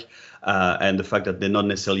bike, and the fact that they're not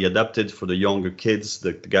necessarily adapted for the younger kids,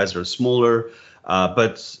 the guys are smaller.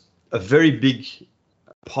 But a very big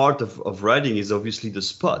part of riding is obviously the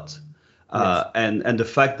spot, Yes. and the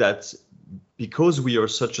fact that because we are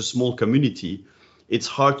such a small community, it's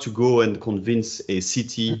hard to go and convince a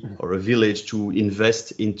city or a village to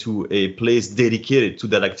invest into a place dedicated to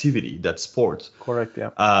that activity, that sport. Correct,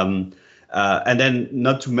 yeah. And then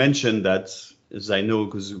not to mention that, as I know,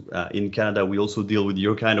 because in Canada, we also deal with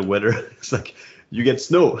your kind of weather. It's like you get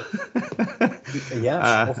snow.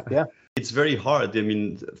 Yeah. It's very hard. I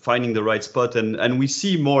mean, finding the right spot. And we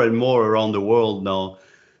see more and more around the world now,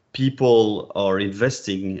 people are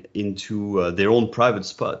investing into their own private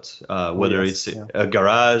spot, whether yes, it's yeah. a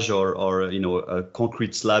garage or a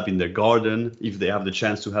concrete slab in their garden, if they have the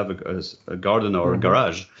chance to have a garden or a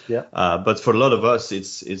garage. Yeah. But for a lot of us,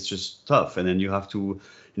 it's just tough, and then you have to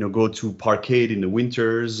go to parkade in the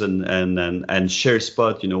winters and share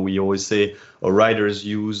spot. We always say riders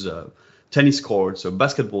use tennis courts or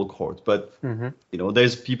basketball courts, but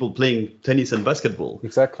there's people playing tennis and basketball.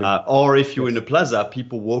 Exactly. Or if you're in a plaza,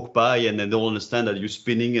 people walk by and then don't understand that you're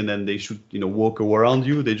spinning, and then they should walk around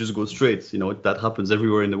you. They just go straight. That happens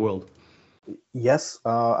everywhere in the world. Yes.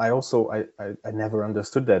 I never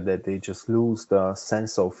understood that they just lose the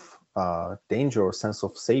sense of danger or sense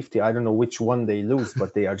of safety. I don't know which one they lose,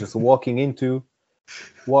 but they are just walking into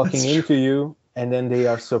you. And then they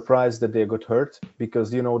are surprised that they got hurt, because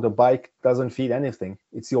the bike doesn't feel anything.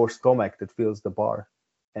 It's your stomach that feels the bar,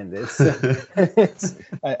 and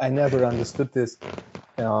I never understood this.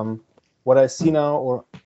 What I see now, or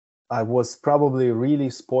I was probably really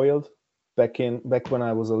spoiled back when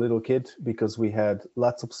I was a little kid, because we had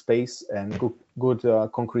lots of space and good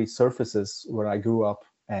concrete surfaces where I grew up,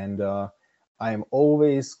 and I'm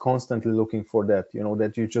always constantly looking for that,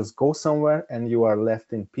 that you just go somewhere and you are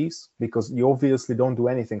left in peace, because you obviously don't do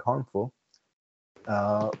anything harmful.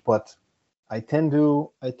 But I tend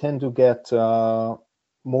to get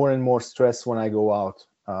more and more stress when I go out.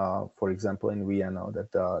 For example, in Vienna,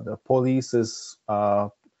 that the police is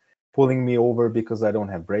pulling me over because I don't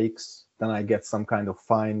have brakes. Then I get some kind of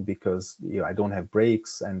fine because I don't have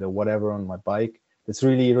brakes and whatever on my bike. It's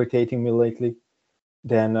really irritating me lately.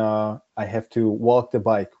 Then I have to walk the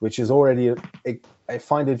bike, which is already, I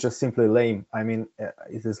find it just simply lame. I mean,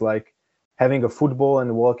 it is like having a football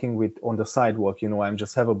and walking on the sidewalk. I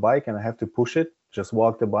just have a bike and I have to push it, just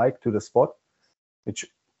walk the bike to the spot, which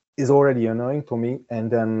is already annoying for me. And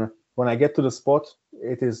then when I get to the spot,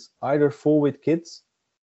 it is either full with kids,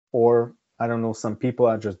 or I don't know, some people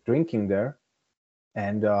are just drinking there.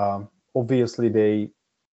 And obviously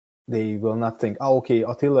they will not think, oh, okay,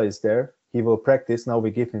 Attila is there, he will practice, now we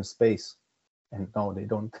give him space. And no, they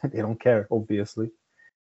don't they don't care, obviously.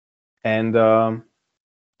 And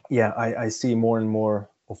I see more and more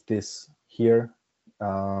of this here.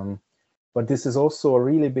 But this is also a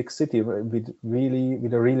really big city with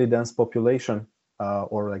a really dense population,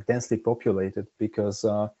 or like densely populated, because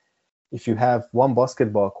if you have one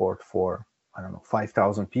basketball court for, I don't know,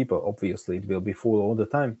 5,000 people, obviously it will be full all the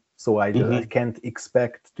time. So I can't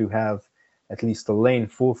expect to have at least a lane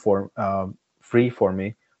free for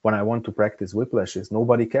me when I want to practice whiplashes.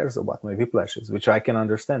 Nobody cares about my whiplashes, which I can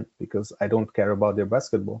understand because I don't care about their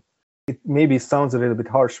basketball. It maybe sounds a little bit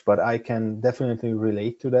harsh, but I can definitely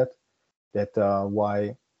relate to that.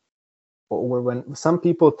 Why, or when some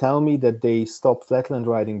people tell me that they stop flatland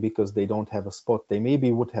riding because they don't have a spot, they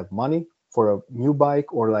maybe would have money for a new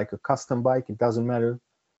bike or like a custom bike, it doesn't matter,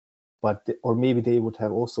 but or maybe they would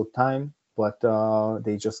have also time, but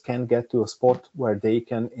they just can't get to a spot where they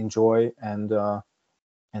can enjoy and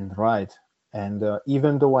ride. And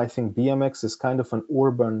even though I think BMX is kind of an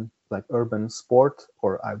urban sport,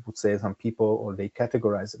 or I would say some people, or they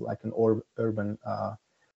categorize it like an urban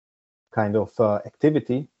kind of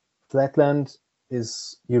activity, flatland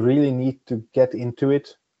is, you really need to get into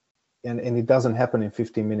it, and it doesn't happen in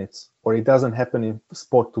 15 minutes, or it doesn't happen in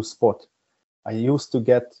spot to spot. I used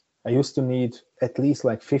to need at least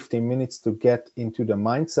like 15 minutes to get into the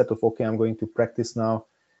mindset of, okay, I'm going to practice now,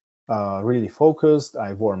 really focused,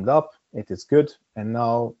 I warmed up, it is good, and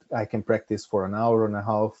now I can practice for an hour and a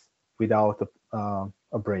half without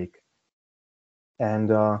a break.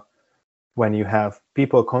 And when you have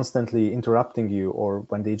people constantly interrupting you, or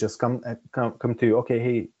when they just come to you, okay,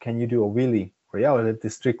 hey, can you do a wheelie? Or yeah,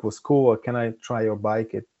 this trick was cool, or can I try your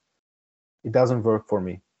bike? It doesn't work for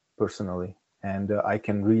me personally. And I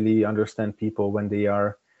can really understand people when they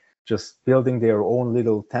are just building their own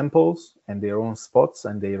little temples and their own spots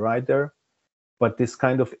and they ride there. But this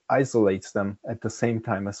kind of isolates them at the same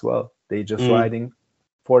time as well. They just riding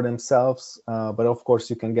for themselves. But of course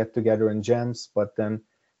you can get together in jams, but then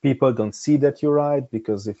people don't see that you ride,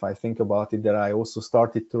 because if I think about it, that I also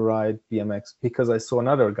started to ride BMX because I saw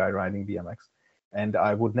another guy riding BMX, and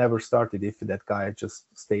I would never start it if that guy had just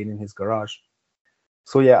stayed in his garage.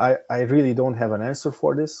 So yeah, I really don't have an answer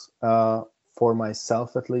for this, for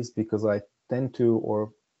myself at least, because I tend to,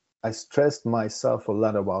 or I stressed myself a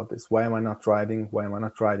lot about this. Why am I not riding? Why am I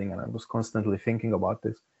not riding? And I was constantly thinking about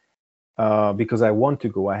this, because I want to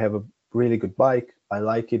go. I have a really good bike. I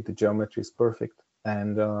like it. The geometry is perfect.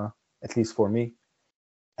 And at least for me,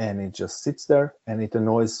 and it just sits there, and it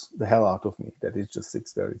annoys the hell out of me that it just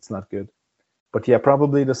sits there. It's not good. But yeah,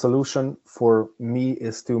 probably the solution for me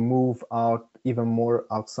is to move out even more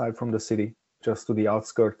outside from the city, just to the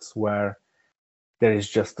outskirts where there is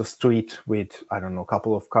just a street with, I don't know, a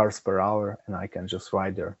couple of cars per hour, and I can just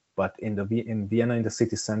ride there. But in Vienna, in the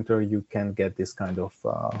city center, you can get this kind of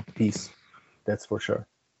peace. That's for sure.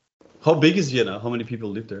 How big is Vienna? How many people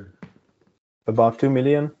live there? About 2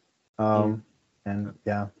 million. And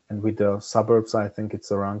yeah, and with the suburbs, I think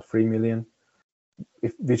it's around 3 million.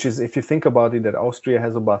 If you think about it, that Austria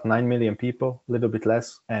has about 9 million people, a little bit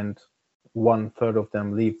less, and 1/3 of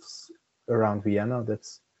them lives around Vienna.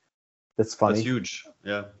 That's funny. That's huge.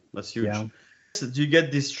 Yeah, that's huge. Yeah. So do you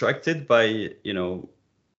get distracted by,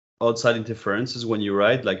 outside interferences when you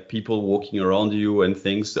ride, like people walking around you and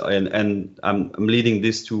things? And I'm leading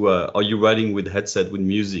this to, are you riding with headset with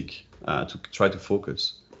music to try to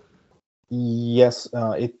focus? Yes,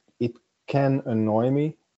 it can annoy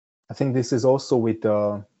me. I think this is also with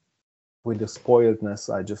the spoiledness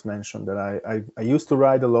I just mentioned, that I used to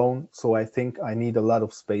ride alone, so I think I need a lot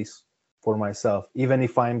of space for myself, even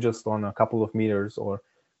if I'm just on a couple of meters or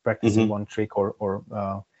practicing one trick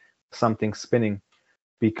or something spinning,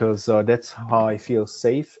 because that's how I feel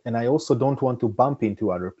safe. And I also don't want to bump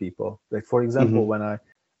into other people. Like, for example, when I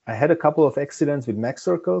had a couple of accidents with mech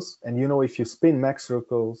circles, and if you spin mech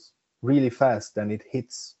circles really fast, then it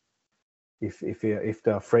hits if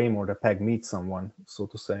the frame or the peg meets someone, so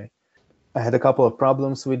to say. I had a couple of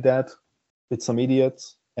problems with that, with some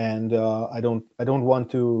idiots, and I don't want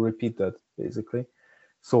to repeat that, basically.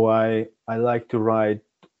 So I like to ride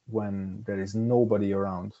when there is nobody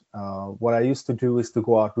around. What I used to do is to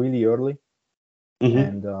go out really early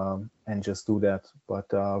and just do that.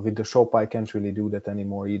 But with the shop, I can't really do that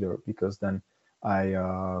anymore either, because then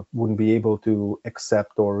I wouldn't be able to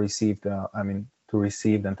accept or receive to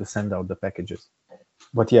receive and to send out the packages.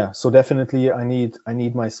 But yeah, so definitely I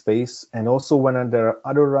need my space. And also when there are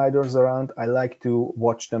other riders around, I like to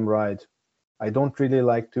watch them ride. I don't really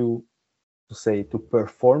like to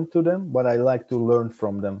perform to them, but I like to learn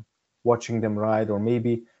from them, watching them ride, or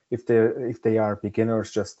maybe if they are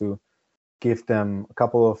beginners, just to give them a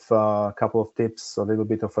couple of tips, a little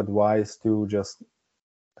bit of advice to just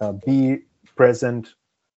be present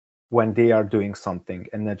when they are doing something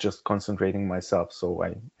and not just concentrating myself. So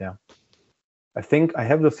I think I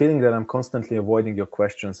have the feeling that I'm constantly avoiding your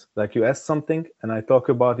questions. Like you ask something and I talk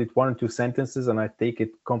about it 1 or 2 sentences and I take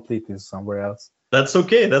it completely somewhere else. That's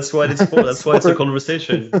okay. That's what it's for. That's why it's a Sorry.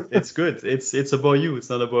 conversation. It's good. It's about you. It's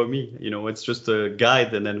not about me. You know, it's just a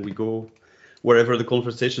guide, and then we go wherever the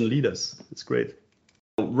conversation lead us. It's great.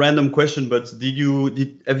 Random question, but have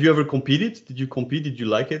you ever competed? Did you compete? Did you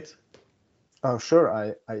like it? Oh, sure,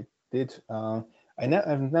 I did.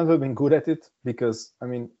 I've never been good at it because, I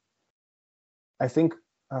mean, I think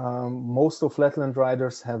most of flatland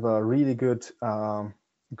riders have a really good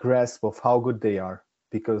grasp of how good they are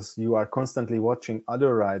because you are constantly watching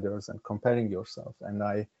other riders and comparing yourself. And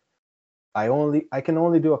I can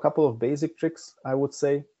only do a couple of basic tricks, I would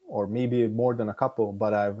say, or maybe more than a couple,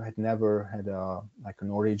 but I had never had like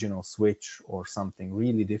an original switch or something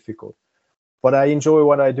really difficult. But I enjoy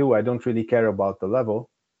what I do. I don't really care about the level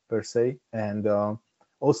per se. And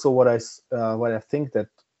also what I think that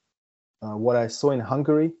what I saw in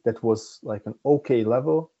Hungary that was like an okay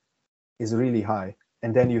level is really high.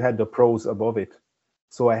 And then you had the pros above it.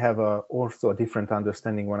 So I have also a different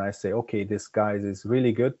understanding when I say, okay, this guy is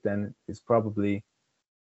really good, then it's probably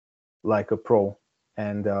like a pro.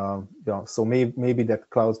 And so maybe that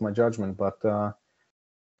clouds my judgment. But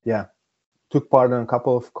took part in a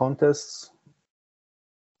couple of contests,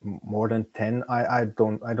 more than 10. I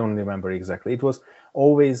don't remember exactly. It was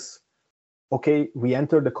always okay. We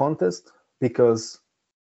entered the contest because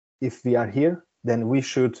if we are here, then we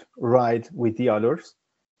should ride with the others.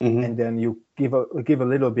 Mm-hmm. And then you give a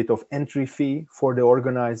little bit of entry fee for the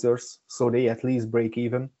organizers, so they at least break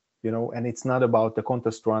even, you know. And it's not about the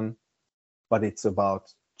contest run, but it's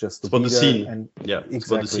about just to be there scene. and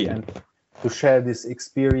Exactly, and to share this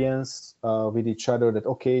experience with each other. That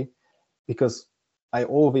okay, because I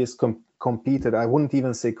always competed. I wouldn't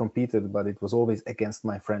even say competed, but it was always against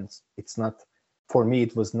my friends. It's not, for me,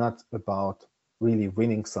 it was not about really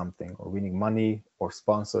winning something or winning money or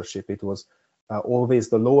sponsorship. It was always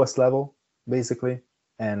the lowest level, basically.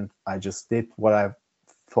 And I just did what I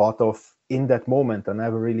thought of in that moment. I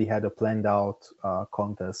never really had a planned out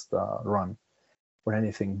contest run or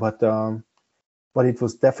anything. But it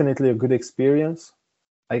was definitely a good experience.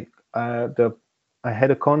 I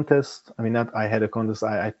had a contest. I mean, not I had a contest.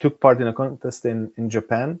 I took part in a contest in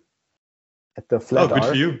Japan at the Flat good Art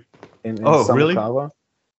for you. in Really? Samukawa.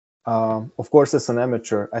 Of course, as an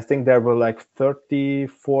amateur, I think there were like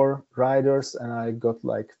 34 riders, and I got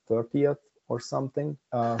like 30th or something.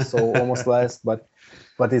 So almost last, but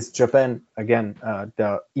it's Japan again.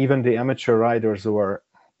 Even the amateur riders were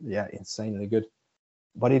insanely good.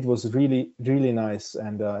 But it was really really nice,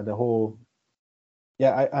 and the whole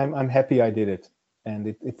I'm happy I did it. And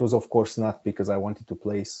it was, of course, not because I wanted to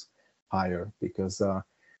place higher, because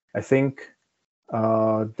I think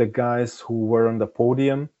the guys who were on the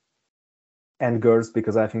podium and girls,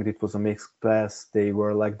 because I think it was a mixed class, they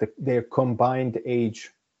were like their combined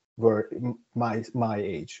age were my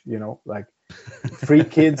age, you know, like 3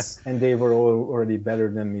 kids, and they were all already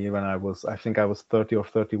better than me when I think I was 30 or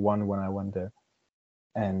 31 when I went there.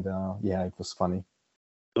 And it was funny.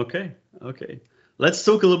 Okay. Let's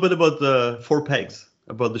talk a little bit about the 4pegs,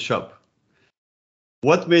 about the shop.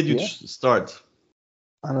 What made you start?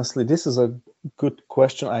 Honestly, this is a good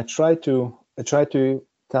question. I try to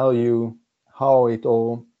tell you how it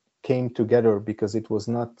all came together, because it was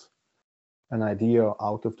not an idea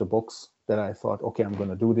out of the box that I thought, okay, I'm going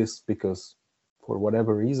to do this because for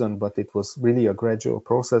whatever reason, but it was really a gradual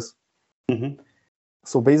process. Mm-hmm.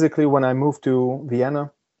 So basically, when I moved to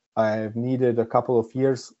Vienna, I've needed a couple of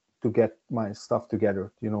years to get my stuff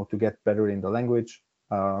together, you know, to get better in the language,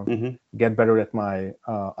 get better at my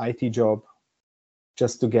IT job,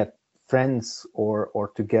 just to get friends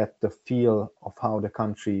or to get the feel of how the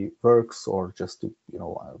country works, or just to, you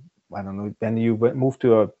know, I don't know, when you move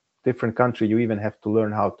to a different country, you even have to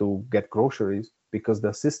learn how to get groceries because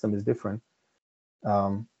the system is different,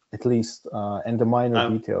 at least, and the minor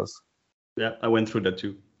details. Yeah, I went through that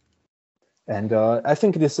too. And I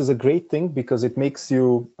think this is a great thing because it makes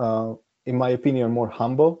you, in my opinion, more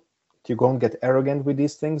humble. You don't get arrogant with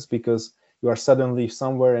these things because you are suddenly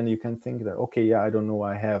somewhere and you can think that, okay, I don't know,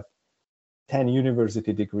 I have 10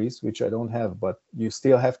 university degrees, which I don't have, but you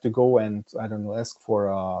still have to go and, I don't know, ask for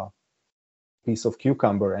a piece of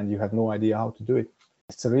cucumber and you have no idea how to do it.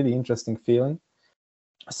 It's a really interesting feeling.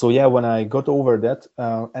 So when I got over that,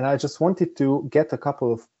 and I just wanted to get a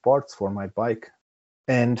couple of parts for my bike.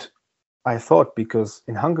 And I thought, because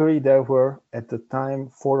in Hungary there were at the time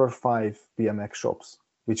 4 or 5 BMX shops,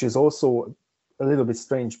 which is also a little bit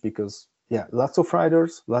strange because lots of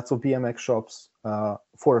riders, lots of BMX shops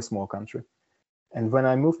for a small country. And when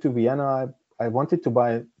I moved to Vienna, I wanted to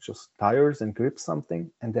buy just tires and grips,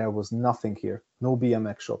 something, and there was nothing here. No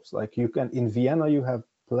BMX shops. Like in Vienna, you have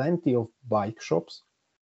plenty of bike shops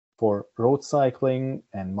for road cycling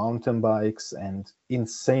and mountain bikes, and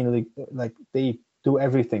insanely, like, they do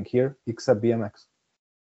everything here except BMX.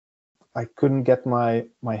 I couldn't get my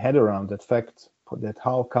head around that fact, that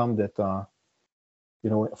how come that,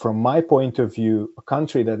 from my point of view, a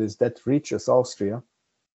country that is that rich as Austria,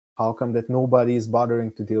 how come that nobody is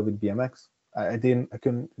bothering to deal with BMX? I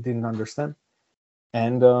didn't understand.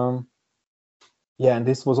 And and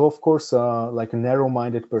this was, of course, like a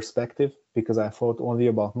narrow-minded perspective, because I thought only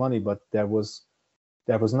about money, but there was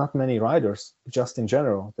not many riders just in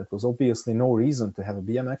general. That was obviously no reason to have a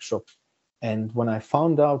BMX shop. And when I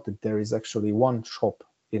found out that there is actually one shop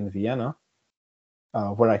in Vienna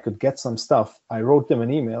where I could get some stuff, I wrote them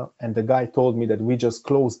an email, and the guy told me that we just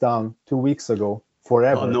closed down 2 weeks ago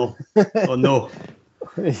forever. Oh no! Oh no!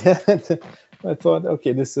 Yeah, I thought,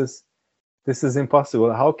 okay, this is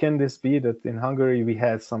impossible. How can this be that in Hungary we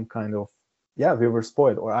had some kind of, we were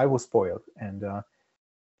spoiled, or I was spoiled? And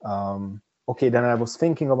okay, then I was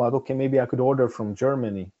thinking about, okay, maybe I could order from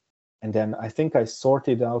Germany. And then I think I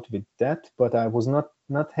sorted out with that, but I was not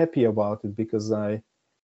happy about it, because I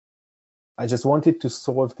just wanted to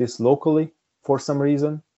solve this locally for some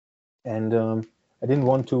reason. And I didn't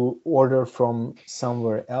want to order from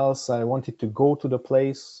somewhere else. I wanted to go to the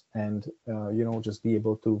place and, just be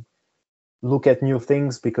able to look at new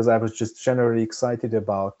things, because I was just generally excited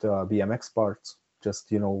about BMX parts.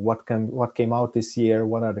 Just, what came out this year,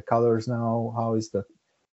 what are the colors now, how is the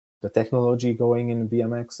technology going in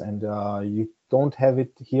BMX, and you don't have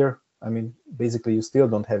it here. I mean, basically, you still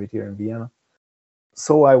don't have it here in Vienna.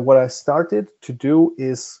 So what I started to do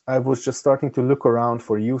is I was just starting to look around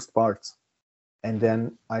for used parts. And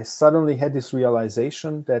then I suddenly had this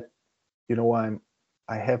realization that,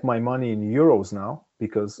 I have my money in euros now,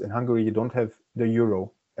 because in Hungary you don't have the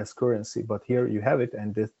euro as currency, but here you have it,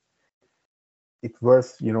 and it's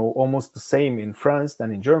worth, almost the same in France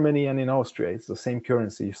than in Germany and in Austria. It's the same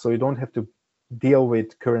currency, so you don't have to deal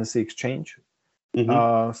with currency exchange.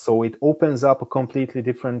 Mm-hmm. So it opens up a completely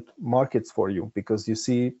different markets for you, because you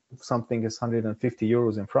see if something is 150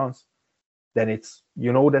 euros in France, then it's,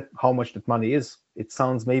 that how much that money is. It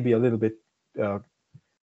sounds maybe a little bit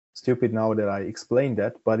stupid now that I explained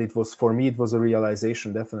that, but for me, it was a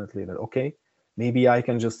realization, definitely, that, okay, maybe I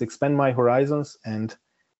can just expand my horizons and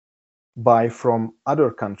buy from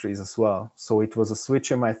other countries as well. So it was a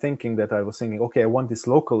switch in my thinking, that I was thinking, okay, I want this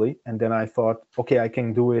locally. And then I thought, okay, I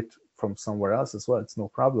can do it from somewhere else as well. It's no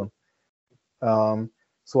problem.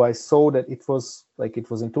 So I saw that it was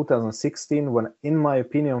in 2016 when, in my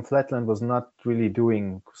opinion, flatland was not really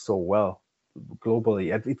doing so well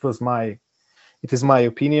globally. It is my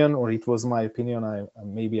opinion, or it was my opinion.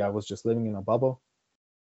 Maybe I was just living in a bubble.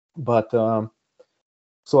 But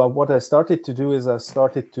so what I started to do is I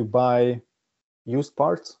started to buy used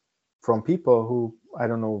parts from people who, I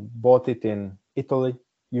don't know, bought it in Italy,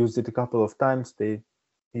 used it a couple of times.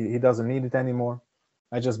 He doesn't need it anymore.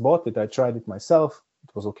 I just bought it. I tried it myself.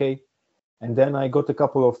 It was okay. And then I got a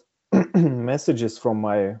couple of messages from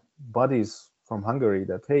my buddies from Hungary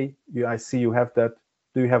that, hey, I see you have that.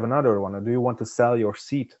 Do you have another one? Or do you want to sell your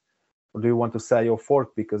seat? Or do you want to sell your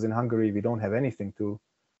fork? Because in Hungary, we don't have anything to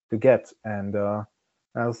get. And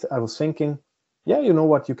I was thinking, yeah, you know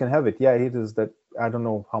what? You can have it. Yeah, it is that. I don't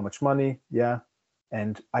know how much money. Yeah.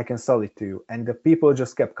 And I can sell it to you. And the people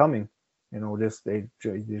just kept coming. They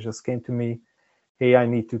just came to me. Hey, I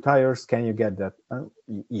need 2 tires. Can you get that?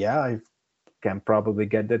 Yeah, I can probably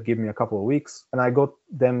get that. Give me a couple of weeks. And I got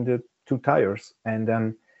them the 2 tires.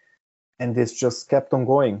 And this just kept on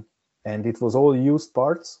going. And it was all used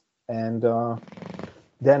parts. And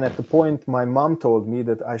then at the point, my mom told me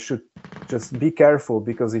that I should just be careful,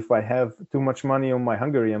 because if I have too much money on my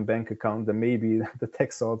Hungarian bank account, then maybe the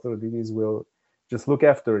tax authorities will just look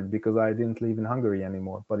after it, because I didn't live in Hungary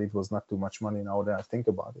anymore. But it was not too much money now that I think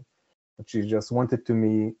about it. But she just wanted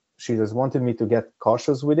me to get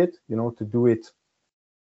cautious with it, to do it,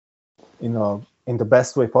 in the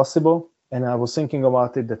best way possible. And I was thinking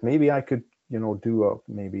about it, that maybe I could, do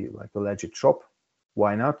maybe like a legit shop.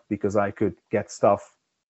 Why not? Because I could get stuff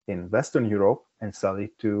in Western Europe and sell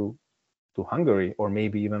it to Hungary, or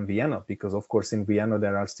maybe even Vienna, because of course in Vienna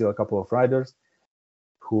there are still a couple of riders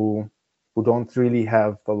who don't really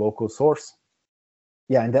have a local source.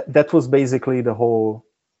 Yeah, and that was basically the whole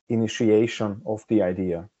initiation of the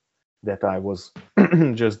idea, that I was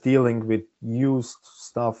just dealing with used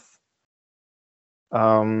stuff,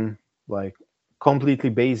 like completely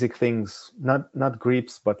basic things, not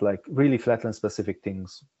grips, but like really flatland specific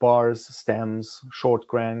things, bars, stems, short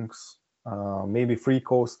cranks, maybe free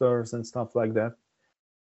coasters and stuff like that.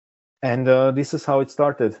 And this is how it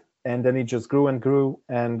started. And then it just grew and grew.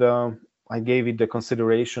 And I gave it the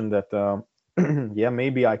consideration that, yeah,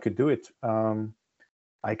 maybe I could do it.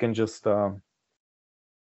 I can just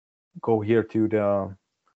go here to the,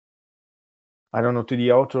 I don't know, to the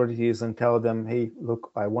authorities and tell them, hey,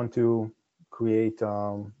 look, I want to create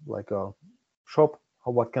like a shop.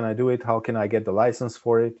 What can I do it? How can I get the license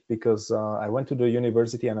for it? Because I went to the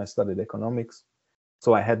university and I studied economics.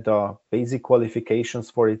 So I had the basic qualifications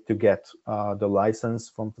for it to get the license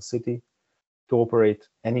from the city to operate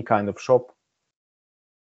any kind of shop.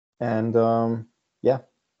 And yeah,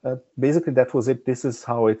 basically that was it. This is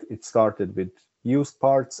how it started, with used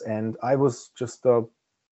parts. And I was just,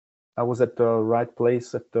 I was at the right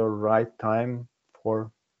place at the right time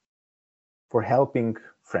for helping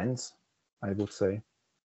friends, I would say.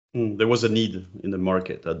 There was a need in the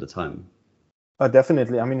market at the time.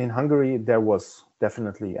 Definitely. I mean, in Hungary, there was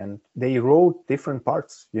definitely, and they wrote different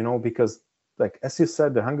parts, you know, because, like, as you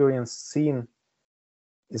said, the Hungarian scene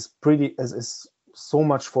is is so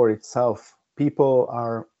much for itself. People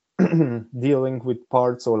are dealing with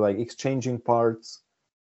parts or like exchanging parts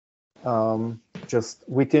just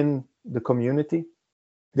within the community.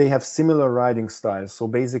 They have similar riding styles. So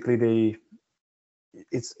basically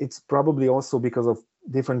it's probably also because of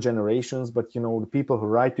different generations, but you know, the people who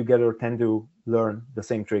ride together tend to learn the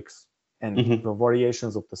same tricks and the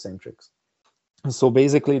variations of the same tricks. So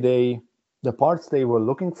basically the parts they were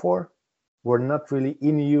looking for were not really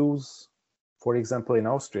in use, for example, in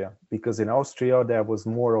Austria, because in Austria there was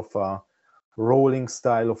more of a rolling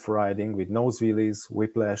style of riding with nose wheelies,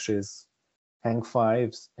 whiplashes, hang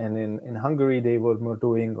fives. And in Hungary they were more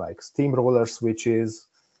doing like steamroller switches,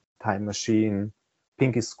 time machine,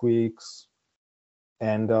 pinky squeaks,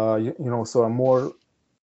 and you know, so a more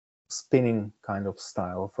spinning kind of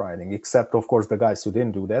style of riding, except of course the guys who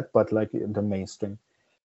didn't do that, but like the mainstream.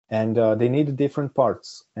 And they needed different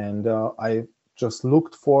parts, and I just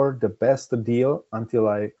looked for the best deal until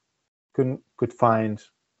I could find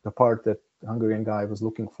the part that the Hungarian guy was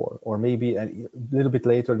looking for. Or maybe a little bit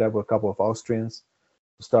later there were a couple of Austrians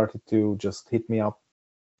who started to just hit me up.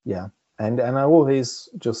 Yeah, and I always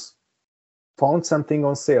just found something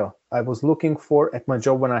on sale. I was looking for, at my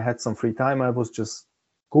job when I had some free time, I was just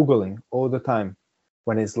Googling all the time.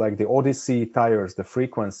 When it's like the Odyssey tires, the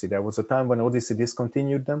frequency, there was a time when Odyssey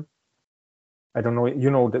discontinued them. I don't know, you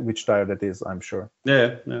know which tire that is, I'm sure.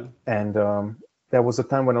 Yeah. And there was a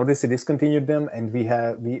time when Odyssey discontinued them, and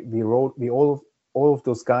we all of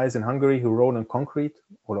those guys in Hungary who rode on concrete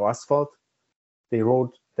or asphalt, they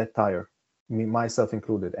rode that tire, me, myself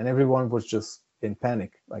included, and everyone was just in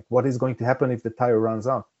panic, like what is going to happen if the tire runs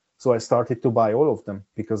out? So I started to buy all of them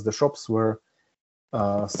because the shops were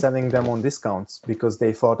selling them on discounts, because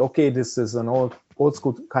they thought, okay, this is an old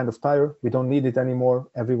school kind of tire, we don't need it anymore,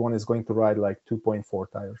 everyone is going to ride like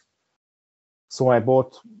 2.4 tires. So I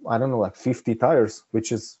bought, I don't know, like 50 tires,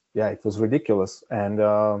 which is, yeah, it was ridiculous. And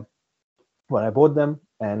when I bought them,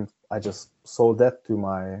 and I just sold that to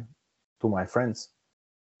my friends.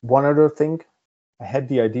 One other thing, I had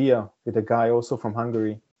the idea with a guy also from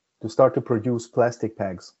Hungary to start to produce plastic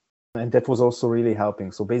pegs, and that was also really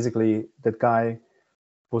helping. So basically that guy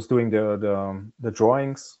was doing the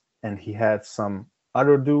drawings, and he had some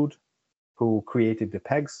other dude who created the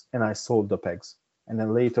pegs, and I sold the pegs. And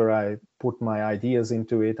then later I put my ideas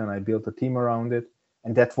into it and I built a team around it.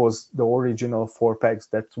 And that was the original 4pegs.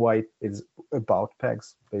 That's why it's about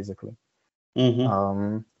pegs, basically.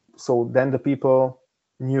 So then the people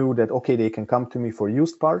knew that, okay, they can come to me for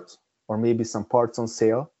used parts or maybe some parts on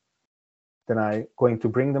sale. Then I'm going to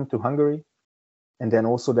bring them to Hungary. And then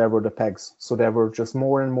also there were the pegs. So there were just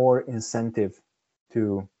more and more incentive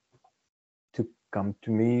to come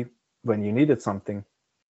to me when you needed something.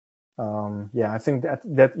 Yeah, I think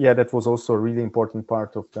that was also a really important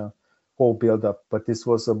part of the whole build-up. But this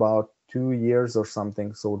was about 2 years or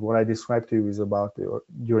something. So what I described to you is about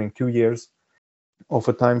during 2 years of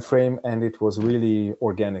a time frame, and it was really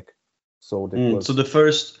organic. So So the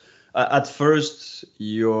first, at first,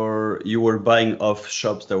 you were buying off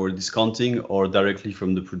shops that were discounting, or directly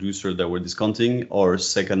from the producer that were discounting, or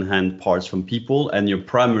second-hand parts from people, and your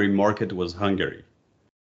primary market was Hungary,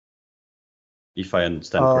 if I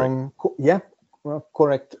understand correct. Yeah, well,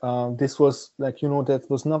 correct. This was like, you know, that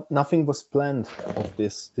was nothing was planned of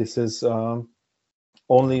this. This is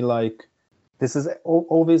only like, this is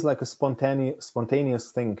always like a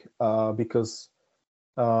spontaneous thing, because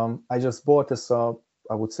I just bought as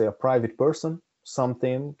I would say a private person.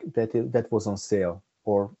 something that was on sale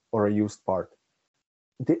or a used part.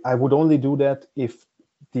 I would only do that if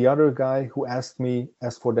the other guy who asked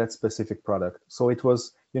for that specific product. So it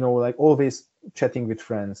was, like always chatting with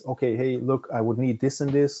friends. Okay, hey, look, I would need this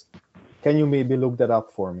and this. Can you maybe look that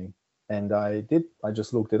up for me? And I did. I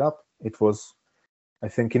just looked it up. It was, I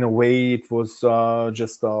think, in a way, it was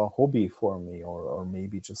just a hobby for me, or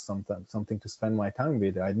maybe just something to spend my time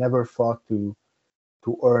with. I never thought to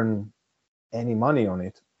earn any money on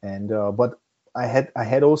it. And but I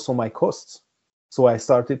had also my costs. So I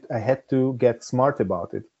had to get smart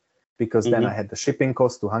about it, because then I had the shipping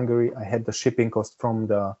cost to Hungary. I had the shipping cost from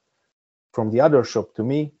the other shop to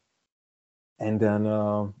me. And then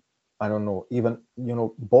I don't know, even,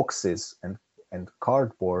 boxes and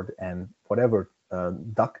cardboard and whatever,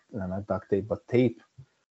 not duct tape, but tape,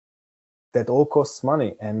 that all costs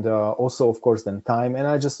money. And also, of course, then time. And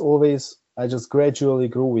I just gradually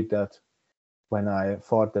grew with that, when I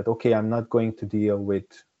thought that, okay, I'm not going to deal with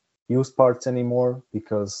used parts anymore,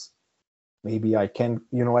 because maybe I can't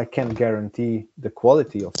guarantee the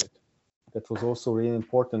quality of it. That was also really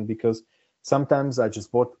important, because sometimes I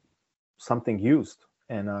just bought something used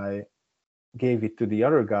and I gave it to the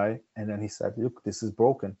other guy, and then he said, look, this is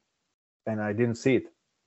broken, and I didn't see it.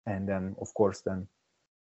 And then, of course,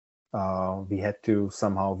 we had to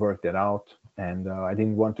somehow work that out. And I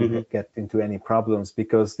didn't want to get into any problems,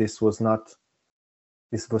 because this was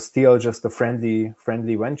still just a friendly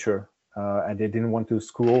venture, and I didn't want to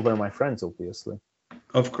screw over my friends, obviously.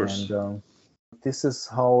 Of course. And this is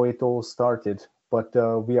how it all started. But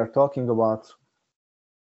we are talking about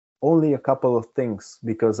only a couple of things,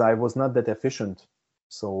 because I was not that efficient.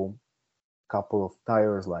 So a couple of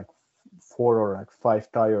tires, like 4 or like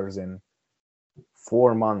 5 tires in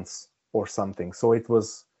 4 months or something. So it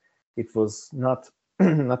was not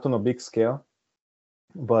not on a big scale.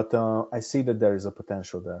 But I see that there is a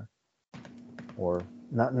potential there. Or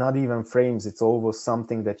not even frames. It's always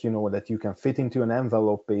something that that you can fit into an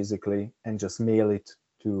envelope, basically, and just mail it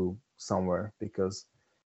to somewhere, because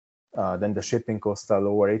then the shipping costs are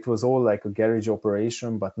lower. It was all like a garage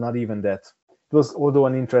operation, but not even that. It was although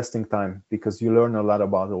an interesting time, because you learn a lot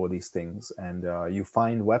about all these things, and you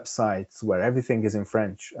find websites where everything is in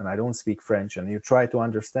French, and I don't speak French, and you try to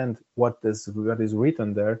understand what is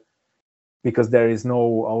written there, because there is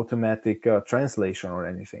no automatic translation or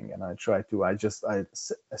anything. And I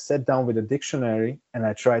sat down with a dictionary, and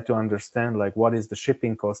I tried to understand, like, what is the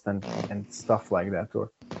shipping cost and stuff like that. Or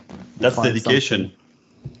that's dedication.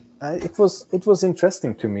 It was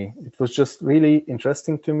interesting to me. It was just really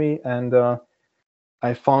interesting to me, and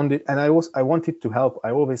I found it, and I wanted to help. I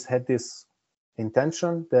always had this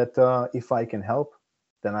intention that if I can help,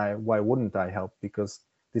 then why wouldn't I help? Because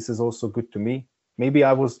this is also good to me. Maybe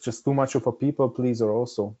I was just too much of a people pleaser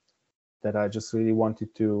also, that I just really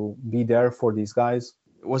wanted to be there for these guys.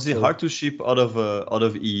 Was it hard to ship out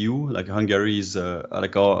of EU? Like Hungary is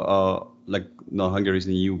like no, Hungary is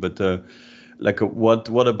in EU, but like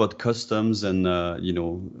what about customs and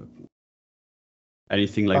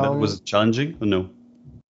anything like that? Was it challenging or no?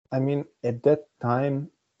 I mean, at that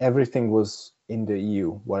time, everything was in the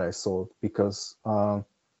EU, what I sold, because I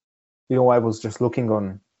was just looking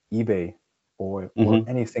on eBay or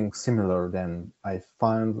anything similar. Then I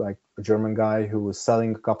found like a German guy who was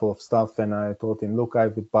selling a couple of stuff, and I told him, look, I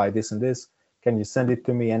would buy this and this. Can you send it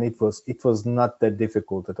to me? And it was not that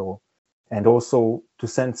difficult at all. And also to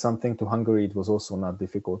send something to Hungary, it was also not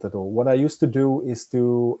difficult at all. What I used to do is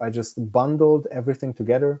I just bundled everything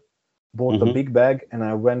together, bought a big bag,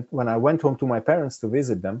 and when I went home to my parents to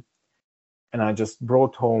visit them, and I just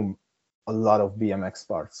brought home a lot of BMX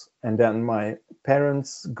parts. And then my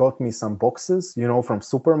parents got me some boxes, from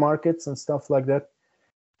supermarkets and stuff like that.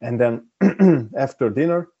 And then after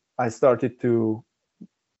dinner, I started to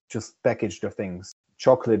just package the things.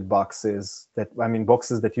 Chocolate boxes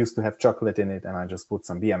boxes that used to have chocolate in it, and I just put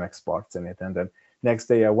some BMX parts in it. And then next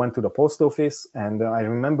day I went to the post office, and I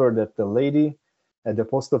remember that the lady at the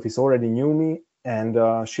post office already knew me, and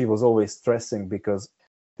she was always stressing, because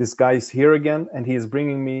this guy is here again, and he is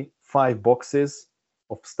bringing me 5 boxes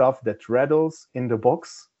of stuff that rattles in the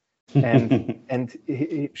box, and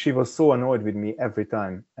she was so annoyed with me every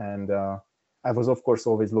time. And I was, of course,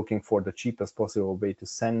 always looking for the cheapest possible way to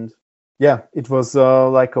send. Yeah, it was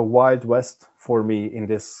like a wild west for me in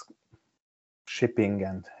this shipping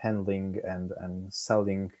and handling and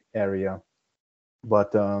selling area,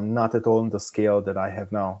 but not at all on the scale that I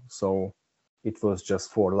have now. So it was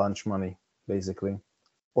just for lunch money, basically,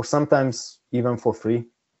 or sometimes even for free.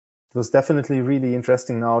 It was definitely really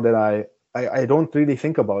interesting now that I don't really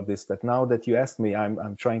think about this, that now that you asked me,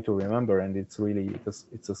 I'm trying to remember, and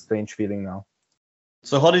it's a strange feeling now.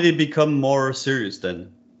 So how did it become more serious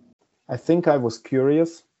then? I think I was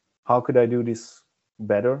curious. How could I do this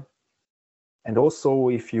better? And also,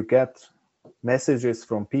 if you get messages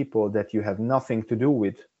from people that you have nothing to do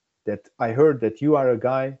with, that I heard that you are a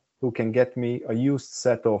guy who can get me a used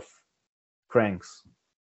set of cranks.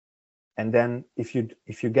 And then if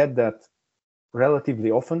you get that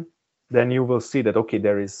relatively often, then you will see that, okay,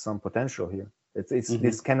 there is some potential here.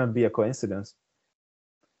 This cannot be a coincidence.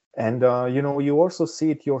 And you also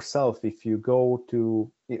see it yourself if you go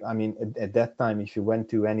to, I mean, at that time, if you went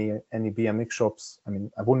to any BMX shops, I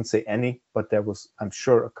mean, I wouldn't say any, but there was, I'm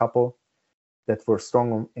sure, a couple that were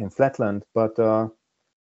strong in flatland. But the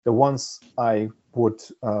ones I would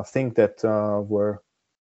think that were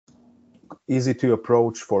easy to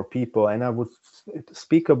approach for people, and I would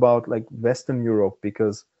speak about like Western Europe,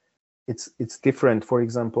 because it's different. For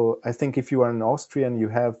example, I think if you are an Austrian, you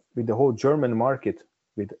have, with the whole German market,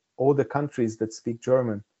 with all the countries that speak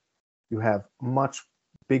German, you have much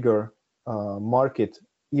bigger market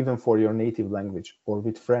even for your native language, or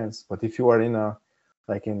with France. But if you are in a,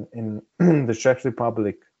 like in the Czech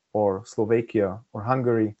Republic or Slovakia or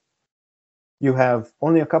Hungary, you have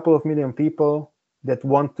only a couple of million people that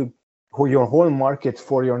want to, who your whole market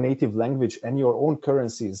for your native language and your own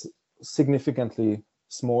currency is significantly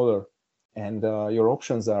smaller, and your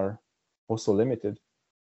options are also limited.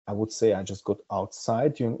 I would say I just got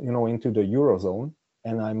outside, into the Eurozone,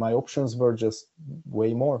 and my options were just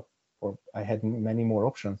way more, or I had many more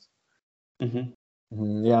options.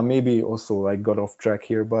 Yeah, maybe also I got off track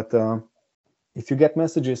here, but if you get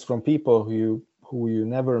messages from people who you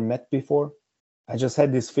never met before, I just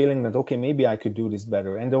had this feeling that, okay, maybe I could do this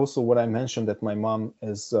better. And also what I mentioned, that my mom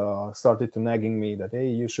has started to nagging me that, hey,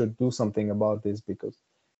 you should do something about this, because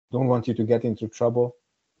I don't want you to get into trouble,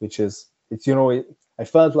 which is, I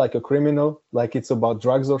felt like a criminal, like it's about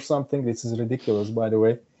drugs or something. This is ridiculous, by the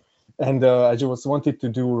way. And I just wanted to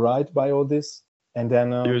do right by all this. And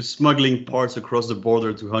then you're smuggling parts across the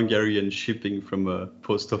border to Hungary and shipping from a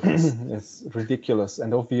post office. It's ridiculous.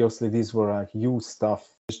 And obviously these were like used stuff.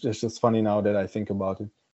 It's just funny now that I think about it.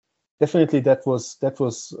 Definitely that was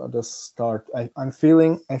the start. I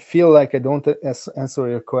feel like I don't answer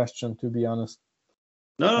your question, to be honest.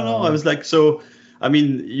 No. I was like, so, I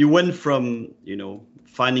mean, you went from,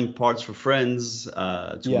 finding parts for friends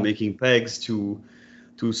to making pegs to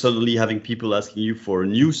suddenly having people asking you for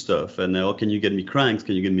new stuff. And now, can you get me cranks?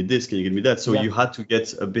 Can you get me this? Can you get me that? So you had to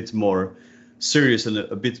get a bit more serious and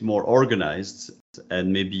a bit more organized,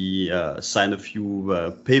 and maybe sign a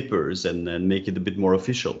few papers and make it a bit more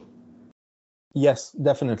official. Yes,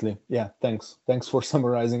 definitely. Yeah, thanks for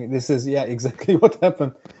summarizing it. This is exactly what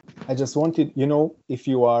happened. I just wanted, if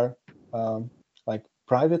you are like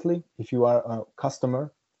privately, if you are a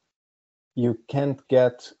customer, you can't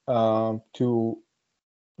get to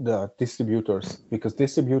the distributors, because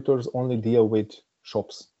distributors only deal with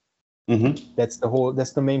shops. That's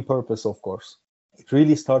the main purpose, of course. It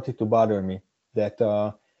really started to bother me that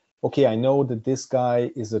okay, I know that this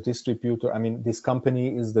guy is a distributor. I mean, this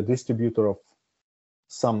company is the distributor of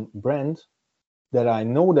some brand that I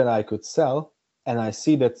know that I could sell, and I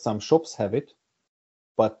see that some shops have it,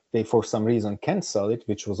 but they for some reason can't sell it,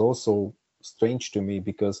 which was also strange to me,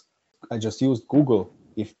 because I just used Google.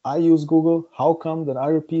 If I use Google, how come that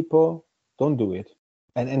other people don't do it?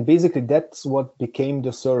 And basically that's what became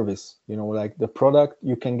the service, like the product.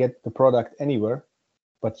 You can get the product anywhere,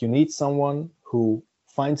 but you need someone who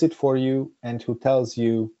finds it for you and who tells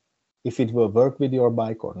you if it will work with your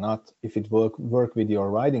bike or not, if it will work with your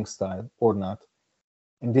riding style or not.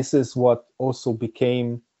 And this is what also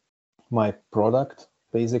became my product,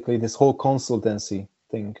 basically, this whole consultancy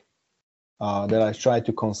thing, that I try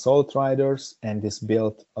to consult riders, and this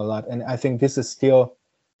built a lot. And I think this is still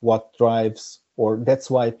what drives, or that's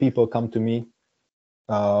why people come to me,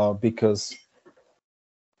 because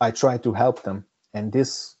I try to help them. And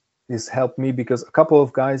this helped me, because a couple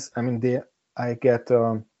of guys, I mean, I get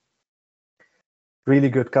really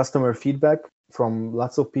good customer feedback from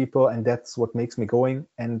lots of people, and that's what makes me going.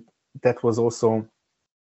 And that was also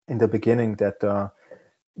in the beginning that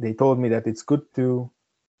they told me that it's good to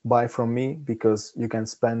buy from me, because you can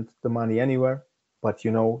spend the money anywhere, but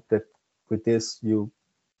that with this you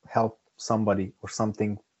help somebody or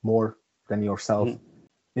something more than yourself.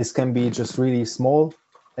 This can be just really small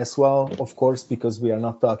as well, of course, because we are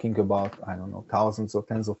not talking about, I don't know, thousands or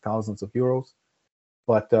tens of thousands of euros.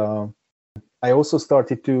 But I also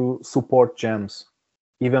started to support jams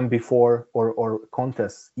even before, or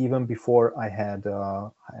contests, even before I had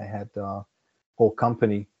a whole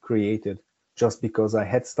company created, just because I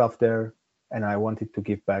had stuff there and I wanted to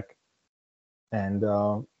give back. And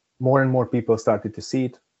more and more people started to see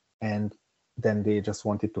it, and then they just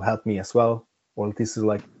wanted to help me as well. Well, this is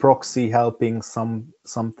like proxy helping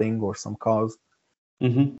something or some cause.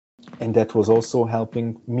 Mm-hmm. And that was also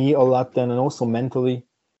helping me a lot then, and also mentally.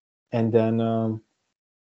 And then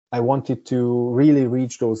I wanted to really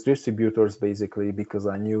reach those distributors, basically, because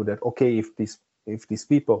I knew that, okay, if these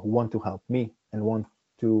people who want to help me and want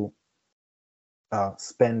to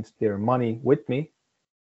spend their money with me,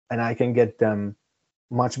 and I can get them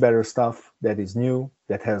much better stuff that is new,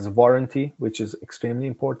 that has warranty, which is extremely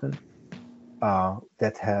important,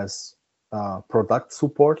 that has product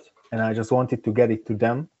support, and I just wanted to get it to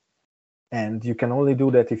them. And you can only do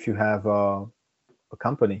that if you have a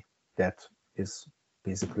company that is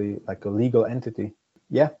basically like a legal entity.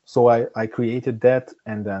 Yeah, so I created that,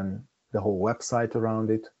 and then the whole website around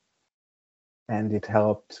it, and it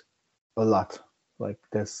helped a lot. Like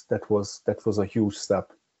that was a huge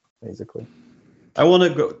step, basically. I want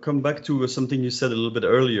to come back to something you said a little bit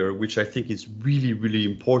earlier, which I think is really, really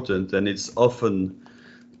important, and it's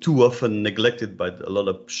too often neglected by a lot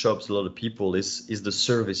of shops, a lot of people, is the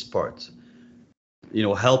service part. You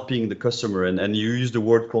know, helping the customer, and you use the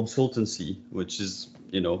word consultancy, which is,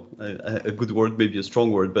 you know, a good word, maybe a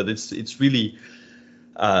strong word, but it's really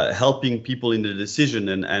helping people in the decision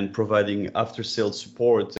and providing after sales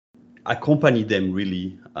support, accompany them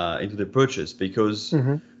really into the purchase, because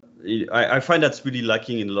I find that's really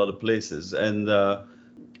lacking in a lot of places, and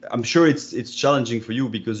I'm sure it's challenging for you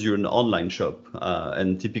because you're an online shop,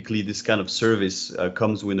 and typically this kind of service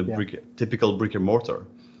comes with a typical brick and mortar.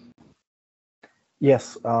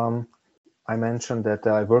 Yes, I mentioned that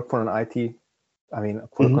I work for a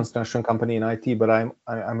construction company in IT, but I'm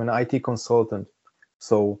an IT consultant,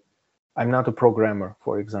 so I'm not a programmer,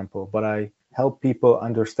 for example, but I help people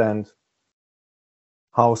understand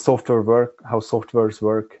how softwares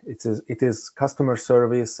work. It is customer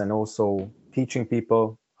service, and also teaching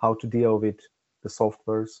people how to deal with the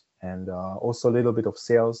softwares, and also a little bit of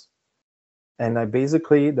sales. And I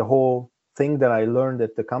basically, the whole thing that I learned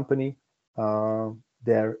at the company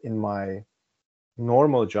there in my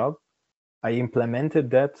normal job, I implemented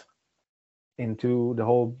that into the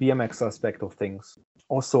whole BMX aspect of things.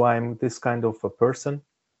 Also, I'm this kind of a person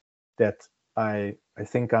that I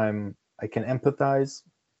think I can empathize,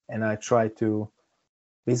 and I try to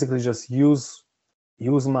basically just use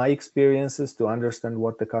my experiences to understand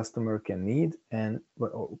what the customer can need and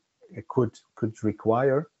it could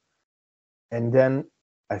require. And then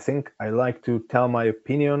I think I like to tell my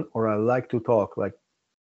opinion, or I like to talk. Like,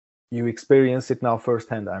 you experience it now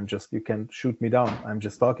firsthand. You can shoot me down. I'm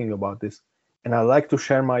just talking about this. And I like to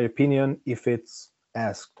share my opinion if it's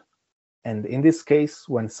asked. And in this case,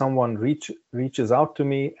 when someone reaches out to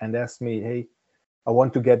me and asks me, hey, I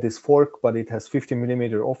want to get this fork, but it has 50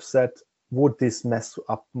 millimeter offset, would this mess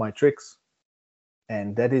up my tricks?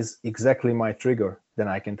 And that is exactly my trigger. Then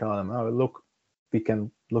I can tell them, oh, look, we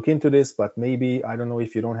can look into this, but maybe, I don't know,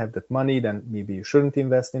 if you don't have that money, then maybe you shouldn't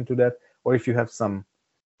invest into that. Or if you have some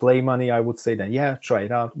play money, I would say, then yeah, try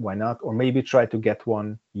it out. Why not? Or maybe try to get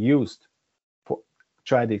one used,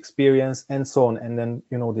 try the experience, and so on. And then,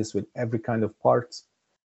 this with every kind of parts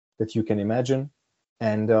that you can imagine.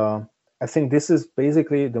 And I think this is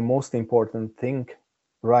basically the most important thing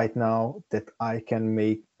right now that I can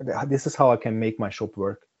make. This is how I can make my shop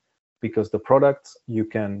work, because the products you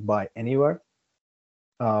can buy anywhere.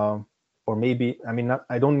 Or maybe,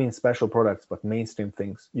 I don't mean special products, but mainstream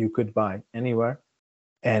things you could buy anywhere.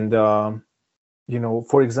 And,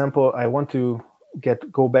 for example, I want to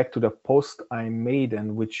go back to the post I made,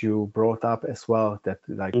 and which you brought up as well, that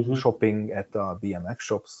like shopping at BMX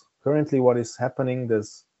shops. Currently, what is happening,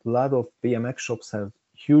 there's a lot of BMX shops have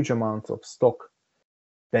huge amounts of stock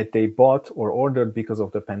that they bought or ordered because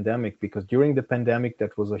of the pandemic, because during the pandemic,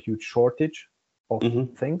 that was a huge shortage of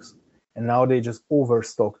things. And now they just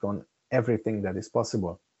overstocked on everything that is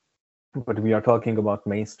possible. But we are talking about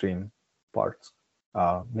mainstream parts,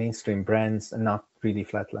 mainstream brands, and not really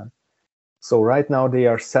Flatland. So right now they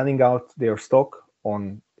are selling out their stock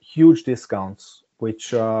on huge discounts,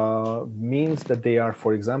 which means that they are,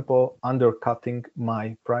 for example, undercutting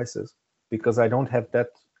my prices, because I don't have that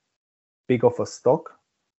big of a stock.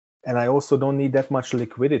 And I also don't need that much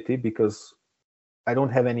liquidity, because I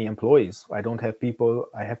don't have any employees. I don't have people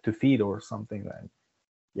I have to feed or something.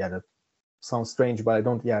 Yeah, that sounds strange, but I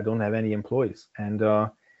don't have any employees, and I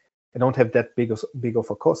don't have that big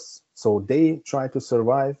of a cost. So they try to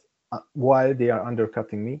survive while they are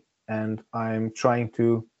undercutting me, and I'm trying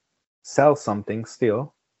to sell something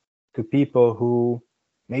still to people who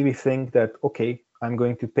maybe think that, okay, I'm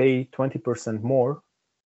going to pay 20% more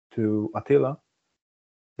to Attila,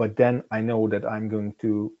 but then I know that I'm going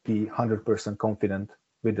to be 100% confident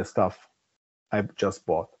with the stuff I just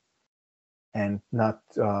bought, and not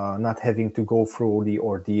having to go through the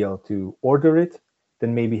ordeal to order it,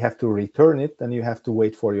 then maybe have to return it, then you have to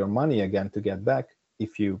wait for your money again to get back,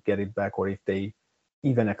 if you get it back, or if they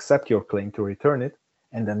even accept your claim to return it,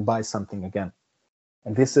 and then buy something again.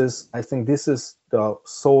 And I think this is the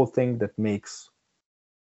sole thing that makes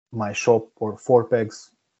my shop, or four pegs,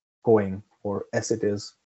 going, or as it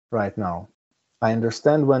is right now. I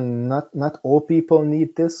understand when not all people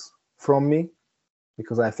need this from me,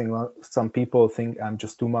 because I think some people think I'm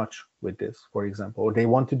just too much with this, for example, or they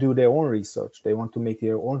want to do their own research, they want to make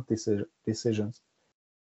their own decisions.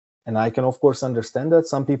 And I can, of course, understand that.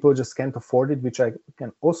 Some people just can't afford it, which I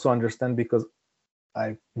can also understand, because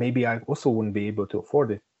maybe I also wouldn't be able to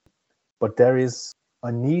afford it. But there is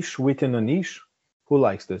a niche within a niche who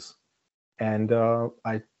likes this. And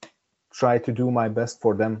I try to do my best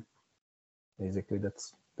for them. Basically,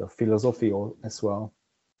 that's the philosophy as well.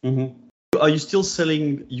 Mm-hmm. Are you still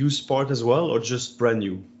selling used part as well, or just brand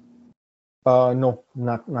new? No,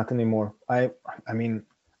 not anymore. I mean,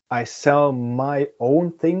 I sell my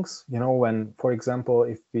own things. When, for example,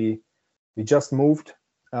 if we just moved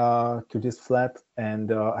to this flat,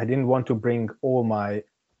 and I didn't want to bring all my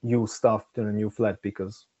used stuff to the new flat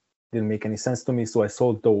because it didn't make any sense to me. So I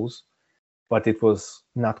sold those, but it was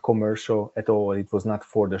not commercial at all. It was not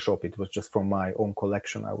for the shop. It was just from my own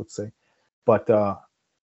collection, I would say. But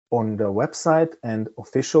on the website and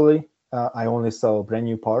officially, I only sell brand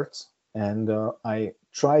new parts, and I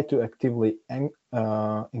try to actively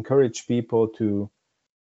encourage people to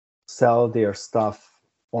sell their stuff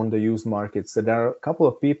on the used markets. So there are a couple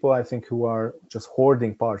of people, I think, who are just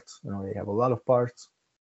hoarding parts. They have a lot of parts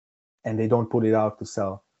and they don't put it out to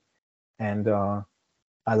sell. And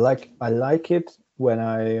I like it when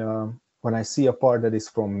I see a part that is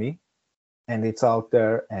from me and it's out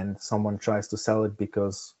there, and someone tries to sell it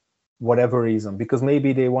because whatever reason, because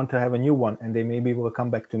maybe they want to have a new one, and they maybe will come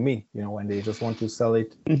back to me, and they just want to sell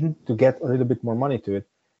it to get a little bit more money to it.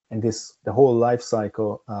 And the whole life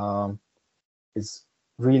cycle is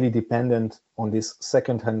really dependent on this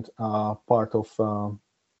second-hand part of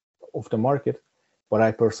the market. But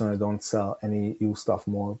I personally don't sell any used stuff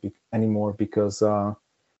anymore, because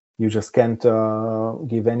you just can't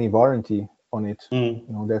give any warranty on it.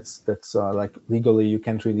 That's like, legally you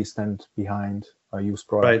can't really stand behind a used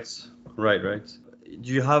product. Right.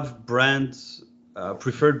 Do you have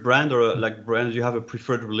preferred brand, or like brands you have a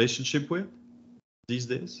preferred relationship with these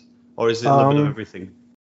days, or is it a little bit of everything?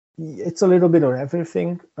 It's a little bit of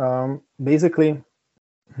everything. Basically,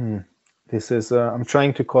 this is I'm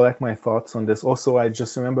trying to collect my thoughts on this. Also, I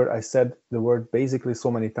just remembered I said the word basically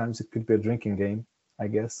so many times it could be a drinking game, I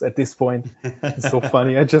guess, at this point. It's so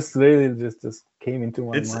funny. I just really just came into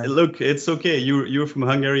my mind. Look, it's okay. You're from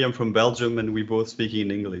Hungary, I'm from Belgium, and we both speak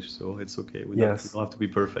in English, so it's okay. We don't have to be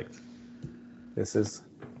perfect. This is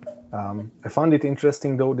I found it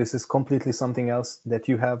interesting, though. This is completely something else, that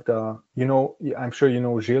you have I'm sure you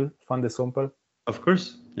know Gilles van de Sompel. Of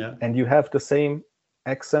course, yeah. And you have the same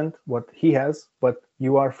accent what he has, but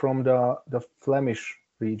you are from the Flemish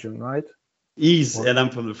region, right? And I'm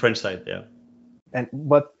from the French side, yeah.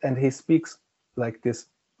 And he speaks like this,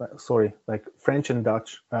 like French and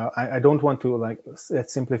Dutch. I don't want to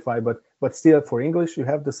let's simplify, but still, for English you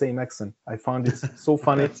have the same accent. I found it so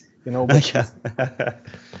funny,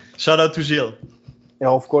 Shout out to Gilles. Yeah,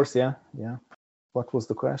 of course, yeah. What was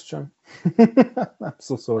the question? I'm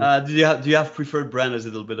so sorry. Do you have preferred brand as a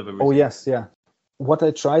little bit of everything? Oh yes, yeah. What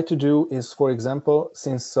I try to do is, for example,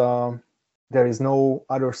 since there is no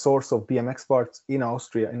other source of BMX parts in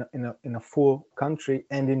Austria, in a full country,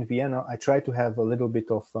 and in Vienna, I try to have a little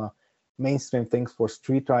bit of mainstream things for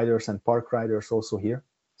street riders and park riders also here.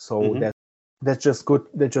 So that's just good.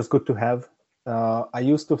 That's just good to have. I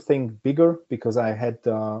used to think bigger, because I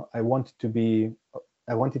wanted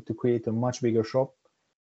to create a much bigger shop,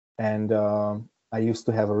 and I used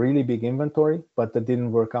to have a really big inventory, but that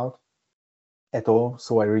didn't work out at all,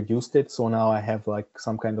 so I reduced it. So now I have like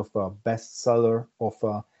some kind of a bestseller of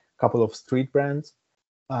a couple of street brands.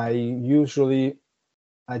 I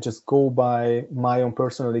just go by my own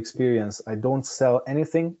personal experience. I don't sell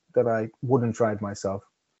anything that I wouldn't try it myself.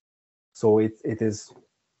 So it is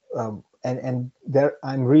and there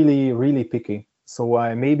I'm really, really picky.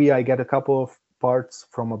 So maybe I get a couple of parts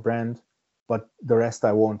from a brand, but the rest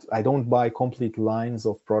I won't. I don't buy complete lines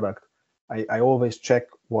of product. I always check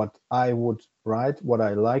what I would ride, what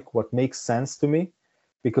I like, what makes sense to me,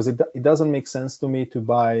 because it doesn't make sense to me to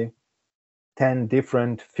buy 10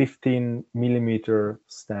 different 15 millimeter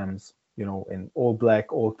stems. in all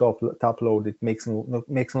black, all top load. It makes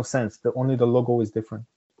no sense. Only the logo is different.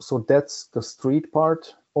 So that's the street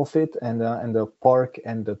part of it, and the park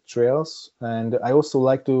and the trails. And I just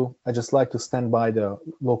like to stand by the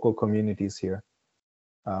local communities here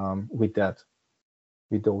with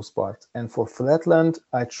those parts. And for Flatland,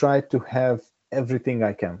 I try to have everything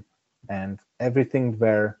I can, and everything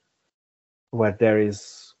where there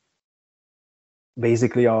is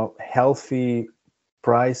basically a healthy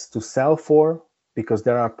price to sell for, because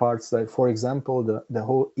there are parts that, for example, the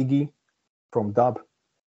whole Iggy from Dub,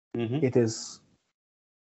 it is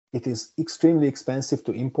extremely expensive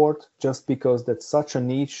to import, just because that's such a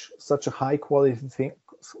niche, such a high quality thing,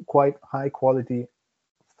 quite high quality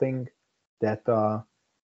thing, that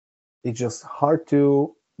it's just hard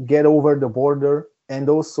to get over the border, and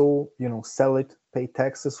also sell it, pay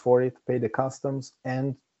taxes for it, pay the customs,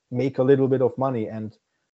 and make a little bit of money, and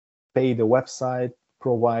pay the website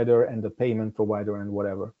provider and the payment provider and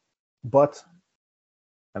whatever. But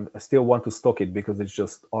I still want to stock it because it's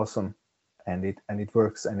just awesome, and it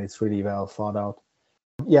works, and it's really well thought out.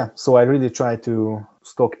 Yeah, so I really try to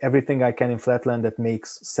stock everything I can in Flatland that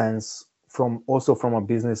makes sense from a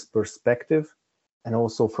business perspective, and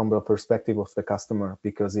also from the perspective of the customer,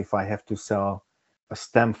 because if I have to sell a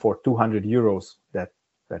stamp for 200 euros, that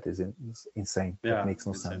is insane. Yeah, that makes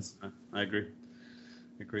no sense. I agree.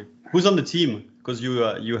 Who's on the team? Because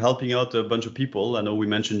you're helping out a bunch of people. I know we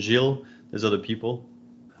mentioned Jill. There's other people.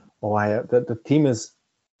 Oh, the team is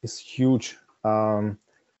huge. I'm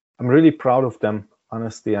really proud of them,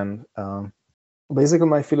 honestly. And basically,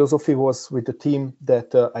 my philosophy was with the team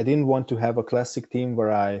that I didn't want to have a classic team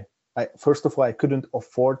where I first of all, I couldn't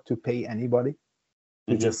afford to pay anybody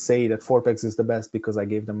to just say that fourpegs is the best because I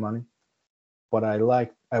gave them money. But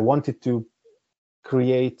I wanted to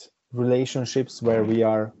create relationships where we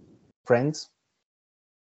are friends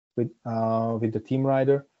with the team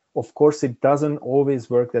rider. Of course, it doesn't always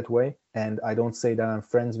work that way, and I don't say that I'm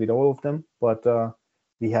friends with all of them, but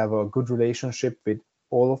we have a good relationship with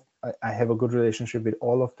I have a good relationship with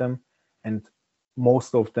all of them, and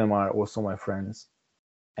most of them are also my friends.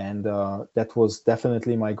 And that was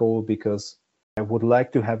definitely my goal, because I would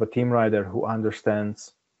like to have a team rider who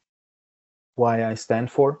understands why I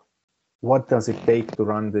stand for, what does it take to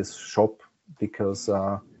run this shop, because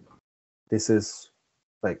this is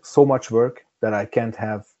like so much work that I can't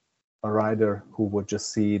have a rider who would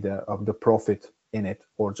just see the profit in it,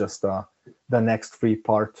 or just the next free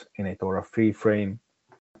part in it, or a free frame.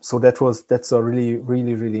 So that's a really,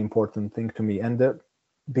 really, really important thing to me. And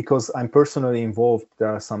because I'm personally involved, there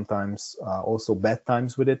are sometimes also bad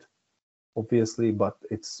times with it, obviously, but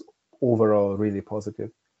it's overall really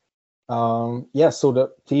positive. So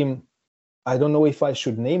the team, I don't know if I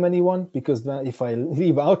should name anyone, because if I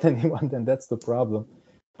leave out anyone, then that's the problem.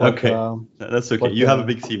 But, okay, that's okay. But, you have a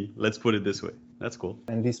big team. Let's put it this way. That's cool.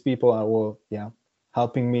 And these people are all,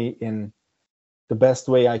 helping me in the best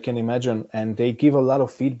way I can imagine, and they give a lot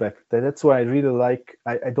of feedback. That's why I really like.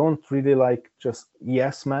 I don't really like just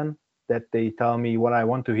yes man, that they tell me what I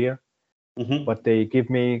want to hear, but they give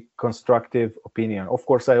me constructive opinion. Of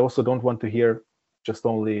course, I also don't want to hear just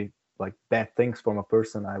only like bad things from a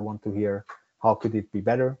person. I want to hear how could it be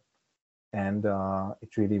better, and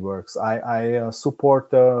it really works. I support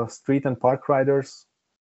street and park riders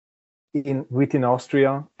within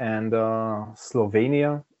Austria and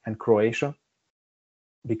Slovenia and Croatia,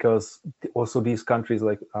 because also these countries,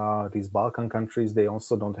 like these Balkan countries, they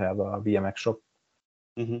also don't have a BMX shop,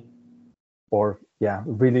 or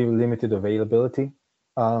really limited availability.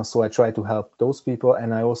 So I try to help those people,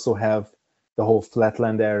 and I also have the whole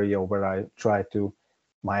Flatland area where I try to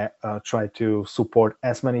support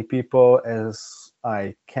as many people as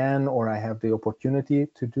I can, or I have the opportunity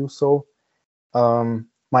to do so.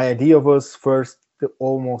 My idea was first to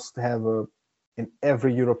almost have in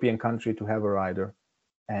every European country to have a rider.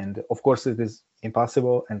 And of course, it is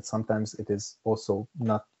impossible, and sometimes it is also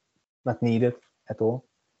not needed at all.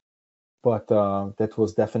 But that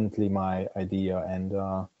was definitely my idea,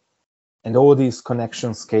 and all these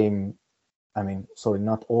connections came. I mean, sorry,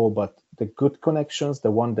 not all, but the good connections,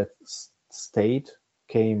 the one that stayed,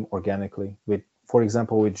 came organically. With, for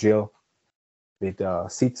example, with Jill, with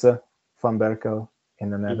Sietse van Berkel in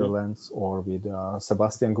the Netherlands, or with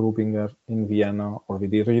Sebastian Grubinger in Vienna, or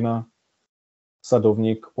with Irina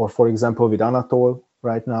Sadovnik, or for example with Anatol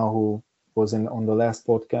right now, who was on the last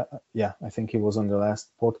podcast. Yeah, I think he was on the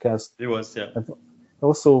last podcast. He was, yeah. It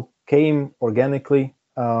also came organically.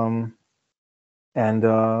 And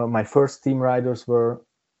my first team riders were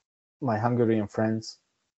my Hungarian friends,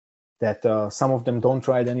 that some of them don't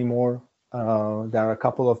ride anymore. There are a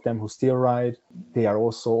couple of them who still ride. They are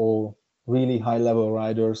also all really high-level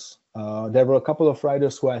riders. There were a couple of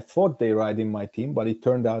riders who I thought they ride in my team, but it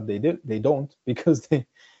turned out they don't because they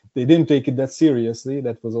didn't take it that seriously.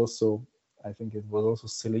 That was also, I think it was also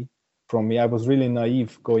silly from me. I was really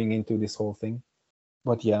naive going into this whole thing.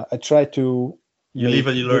 But yeah, I try to You live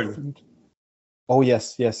and you learn. Oh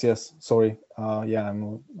yes. Sorry. Yeah,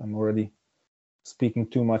 I'm already speaking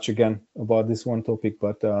too much again about this one topic,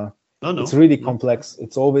 but No. it's really complex.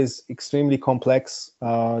 It's always extremely complex,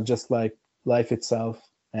 just like life itself.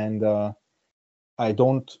 And I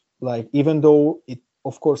don't like, even though it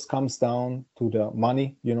of course comes down to the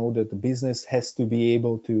money, that the business has to be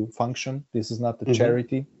able to function. This is not a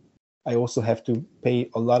charity. I also have to pay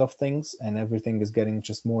a lot of things, and everything is getting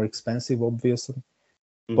just more expensive, obviously.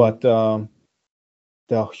 But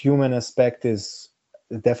the human aspect is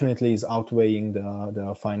definitely outweighing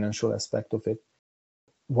the financial aspect of it.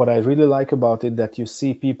 What I really like about it, that you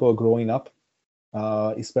see people growing up,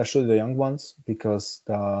 especially the young ones, because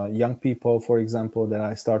the young people, for example, that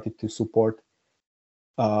I started to support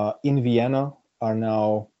in Vienna are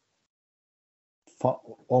now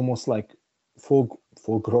almost like full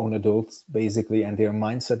grown adults, basically, and their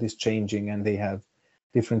mindset is changing, and they have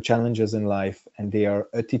different challenges in life, and their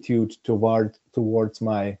attitude towards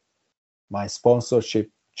my sponsorship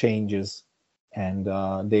changes, and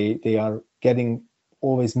they are getting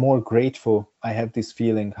always more grateful. I have this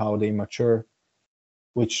feeling how they mature,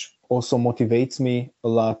 which also motivates me a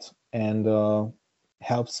lot and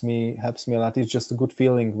helps me a lot. It's just a good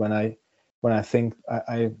feeling when I think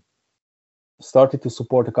I started to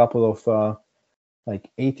support a couple of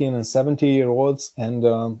like 18 and 70-year-olds, and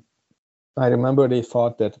I remember they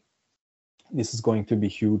thought that this is going to be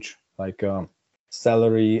huge, like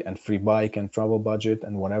salary and free bike and travel budget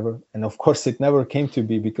and whatever. And of course it never came to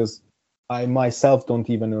be, because I myself don't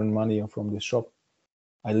even earn money from this shop.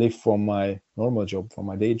 I live from my normal job, from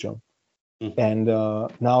my day job. And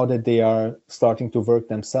now that they are starting to work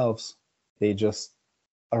themselves, they just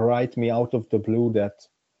write me out of the blue that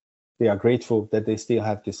they are grateful that they still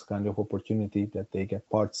have this kind of opportunity, that they get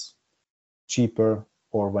parts cheaper,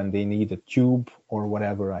 or when they need a tube or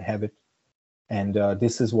whatever, I have it. And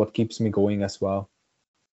this is what keeps me going as well.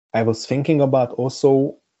 I was thinking about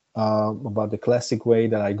also about the classic way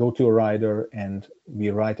that I go to a rider and we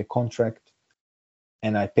write a contract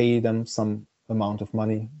and I pay them some amount of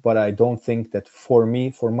money. But I don't think that for me,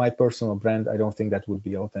 for my personal brand, I don't think that would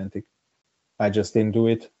be authentic. I just didn't do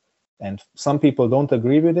it. And some people don't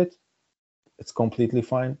agree with it. It's completely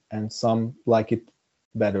fine. And some like it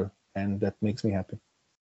better. And that makes me happy.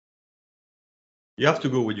 You have to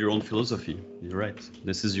go with your own philosophy. You're right.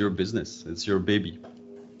 This is your business. It's your baby.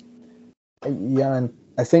 Yeah, and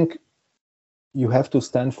I think you have to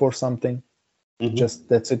stand for something. Just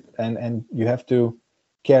that's it. And you have to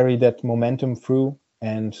carry that momentum through.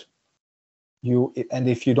 And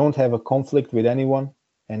if you don't have a conflict with anyone,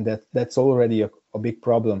 and that's already a big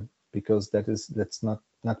problem, because that's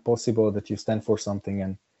not possible that you stand for something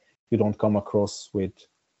and you don't come across with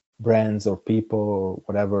brands or people or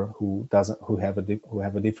whatever who have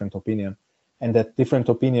a different opinion, and that different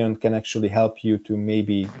opinion can actually help you to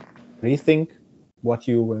maybe rethink what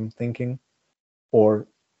you were thinking, or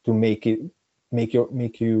to make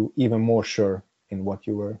you even more sure in what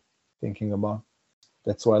you were thinking about.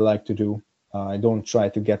 That's what I like to do. I don't try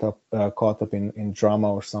to get caught up in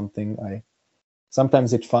drama or something.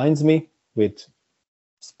 Sometimes it finds me with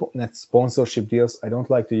net sponsorship deals. I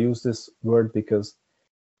don't like to use this word because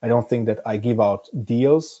I don't think that I give out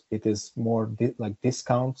deals. It is more like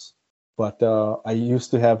discounts. But I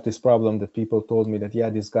used to have this problem that people told me that, yeah,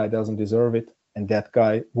 this guy doesn't deserve it, and that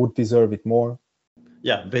guy would deserve it more.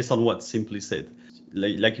 Yeah, based on what? Simply said.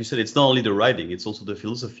 Like you said, it's not only the writing, it's also the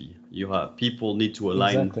philosophy. People need to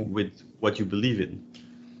align with what you believe in.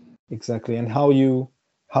 Exactly, and how you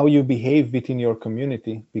behave within your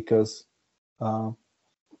community. Because,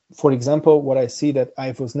 for example, what I see, that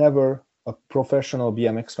I was never a professional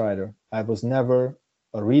BMX rider. I was never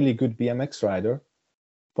a really good BMX rider,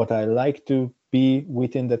 but I like to be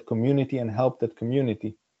within that community and help that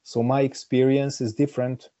community. So my experience is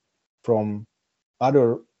different from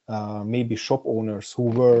other maybe shop owners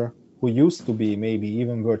who used to be maybe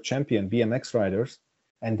even world champion BMX riders,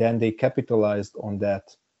 and then they capitalized on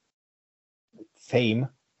that fame,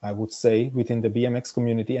 I would say, within the BMX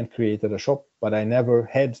community and created a shop. But I never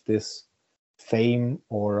had this fame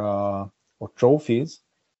or trophies.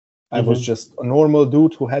 I was just a normal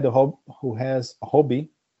dude who has a hobby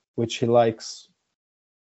which he likes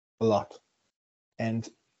a lot. And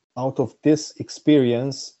out of this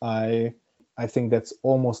experience, I think that's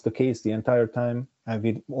almost the case the entire time.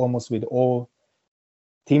 Almost with all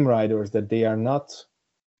team riders, that they are not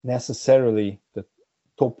necessarily the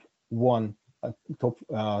top one, top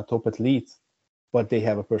athlete, but they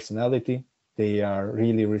have a personality. They are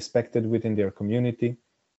really respected within their community.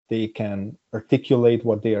 They can articulate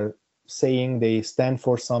what they are saying. They stand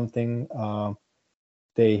for something.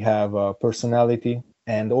 They have a personality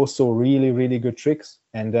and also really, really good tricks.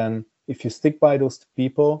 And then if you stick by those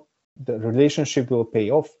people, the relationship will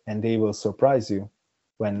pay off and they will surprise you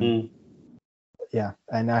when, yeah.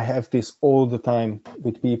 And I have this all the time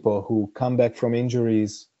with people who come back from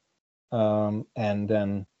injuries, and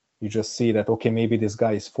then you just see that, okay, maybe this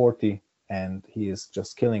guy is 40 and he is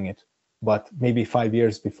just killing it. But maybe 5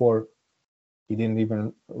 years before, he didn't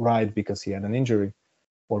even ride because he had an injury.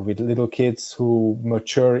 Or with little kids who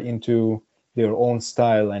mature into their own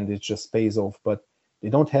style and it just pays off. But they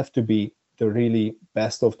don't have to be the really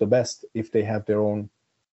best of the best if they have their own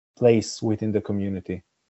place within the community.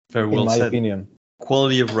 Very well in my said. opinion.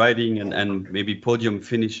 Quality of riding and maybe podium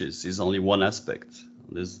finishes is only one aspect.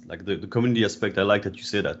 There's like the community aspect. I like that you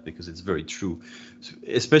say that because it's very true,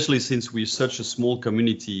 especially since we're such a small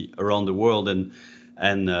community around the world and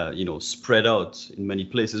spread out in many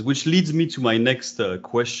places, which leads me to my next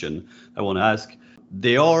question I want to ask.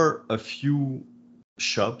 There are a few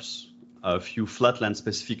shops, a few flatland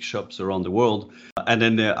specific shops around the world, and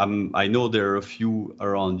then I know there are a few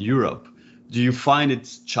around Europe. Do you find it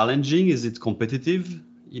challenging? Is it competitive?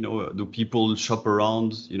 Do people shop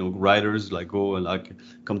around, riders like go and like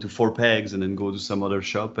come to Four Pegs and then go to some other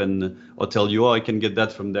shop or tell you, oh, I can get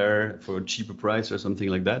that from there for a cheaper price or something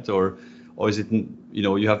like that? Or is it,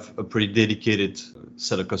 you have a pretty dedicated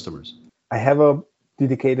set of customers? I have a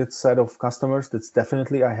dedicated set of customers. That's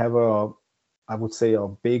definitely, I would say a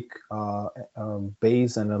big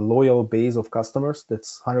base and a loyal base of customers.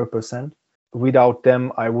 That's 100%. Without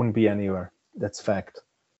them, I wouldn't be anywhere. That's fact.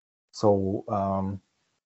 So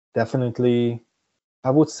definitely, I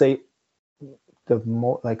would say the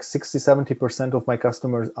more like 60-70% of my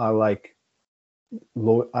customers are like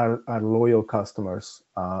are loyal customers,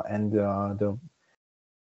 and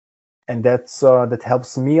that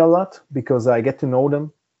helps me a lot because I get to know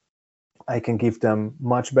them. I can give them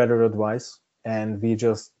much better advice, and we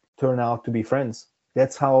just turn out to be friends.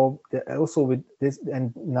 That's how also with this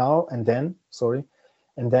and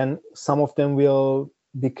then some of them will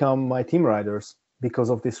become my team riders because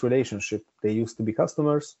of this relationship. They used to be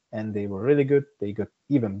customers and they were really good. They got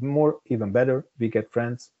even better. We get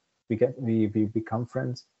friends. We become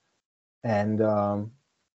friends, and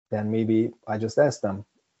then maybe I just ask them,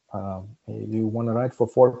 hey, do you want to ride for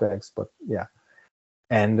Four Pegs? But yeah,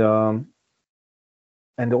 and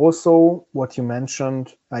also what you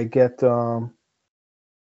mentioned, I get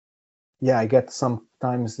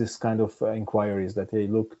sometimes this kind of inquiries that, hey,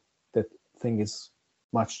 look, that thing is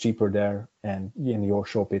much cheaper there, and in your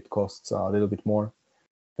shop it costs a little bit more.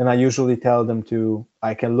 Then I usually tell them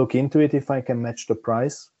I can look into it if I can match the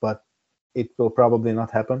price, but it will probably not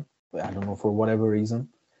happen. I don't know, for whatever reason.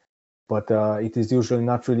 But it is usually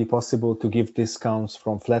not really possible to give discounts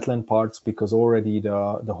from flatland parts because already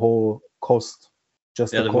the whole cost,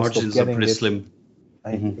 just the cost of getting are pretty slim.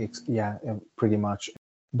 Pretty much.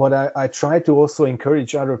 But I try to also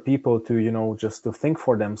encourage other people to, just to think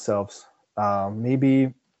for themselves.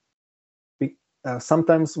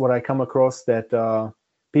 Sometimes what I come across that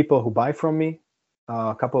people who buy from me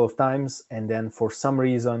a couple of times, and then for some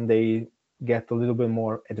reason they get a little bit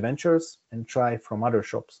more adventures and try from other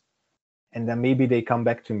shops. And then maybe they come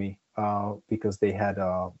back to me because they had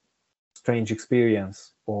a strange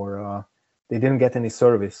experience or they didn't get any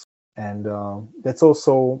service. And that's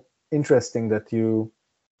also interesting that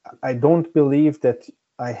I don't believe that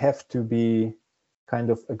I have to be kind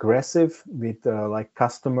of aggressive with like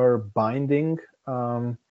customer binding.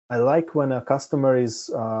 I like when a customer is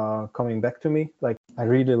coming back to me. Like I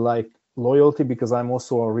really like loyalty because I'm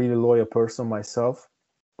also a really loyal person myself.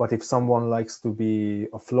 But if someone likes to be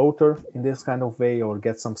a floater in this kind of way or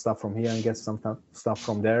get some stuff from here and get some stuff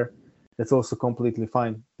from there, that's also completely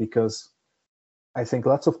fine, because I think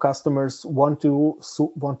lots of customers want to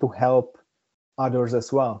help others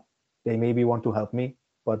as well. They maybe want to help me,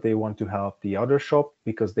 but they want to help the other shop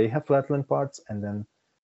because they have flatland parts, and then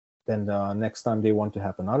the next time they want to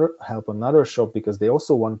help another shop because they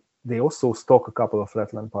also stock a couple of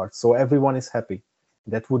flatland parts. So everyone is happy.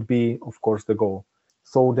 That would be, of course, the goal.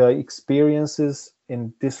 So the experiences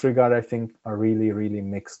in this regard, I think, are really, really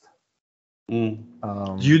mixed. Do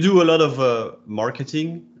you do a lot of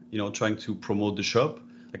marketing? Trying to promote the shop.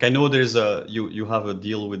 Like I know there's you have a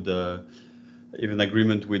deal with even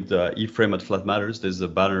agreement with Ephraim at Flat Matters. There's a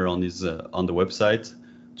banner on the website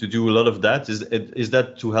to do a lot of that? Is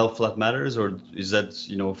that to help Flat Matters, or is that,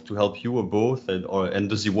 you know, to help you, or both? And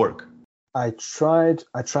does it work? I tried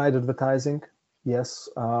advertising, yes,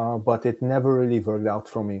 but it never really worked out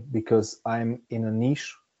for me because I'm in a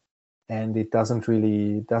niche, and it doesn't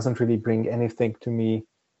really bring anything to me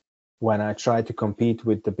when I try to compete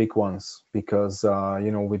with the big ones, because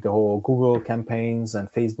you know, with the whole Google campaigns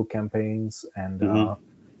and Facebook campaigns and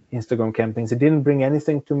Instagram campaigns, it didn't bring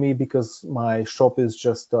anything to me because my shop is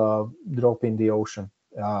just a drop in the ocean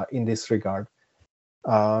in this regard.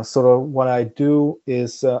 So what I do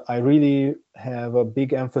is I really have a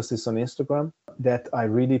big emphasis on Instagram that I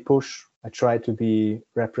really push. I try to be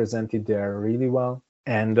represented there really well.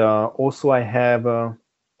 And also I have,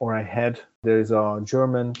 there is a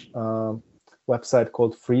German website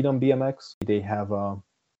called Freedom BMX. They have a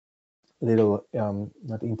little,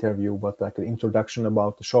 not interview, but like an introduction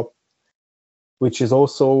about the shop, which is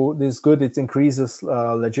also this good. It increases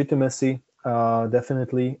legitimacy,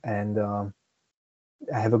 definitely. And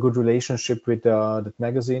I have a good relationship with that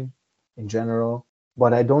magazine in general,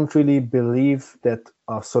 but I don't really believe that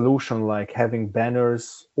a solution like having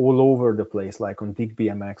banners all over the place, like on Dig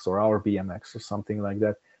BMX or Our BMX or something like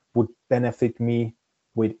that, would benefit me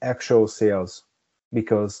with actual sales,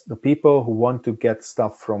 because the people who want to get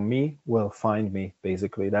stuff from me will find me,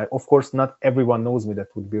 basically. That, of course, not everyone knows me.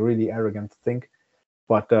 That would be really arrogant to think,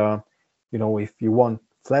 but you know, if you want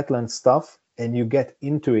Flatland stuff and you get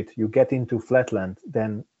into it, you get into Flatland,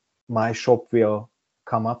 then my shop will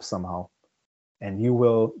come up somehow, and you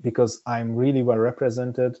will, because I'm really well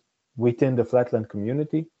represented within the Flatland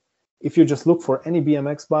community. If you just look for any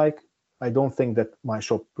BMX bike, I don't think that my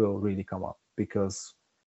shop will really come up, because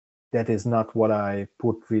that is not what I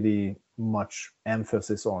put really much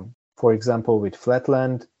emphasis on. For example, with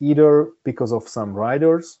Flatland, either because of some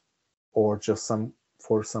riders or just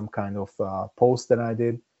for some kind of post that I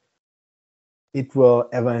did, it will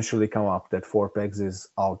eventually come up that fourpegs is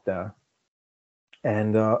out there.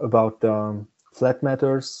 And about Flat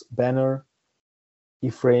Matters banner,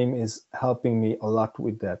 Ephraim is helping me a lot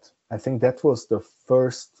with that. I think that was the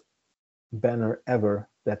first banner ever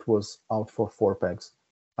that was out for fourpegs.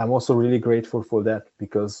 I'm also really grateful for that,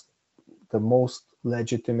 because the most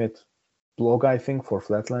legitimate blog, I think, for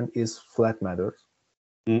Flatland is Flat Matters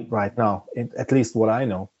right now, at least what I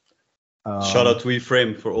know. Shout out to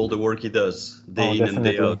Ephraim for all the work he does day in and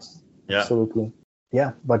day out. Yeah, absolutely.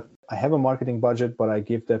 Yeah, but I have a marketing budget, but I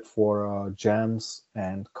give that for jams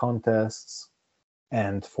and contests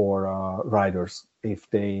and for riders if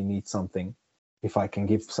they need something. If I can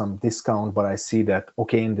give some discount, but I see that,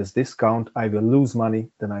 okay, in this discount, I will lose money,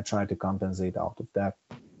 then I try to compensate out of that.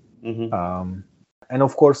 And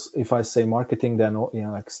of course, if I say marketing, then, you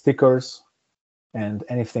know, like stickers and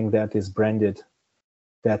anything that is branded,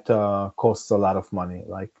 that costs a lot of money,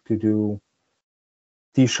 like to do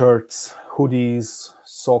t-shirts, hoodies,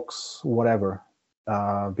 socks, whatever,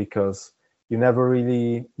 because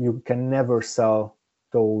you can never sell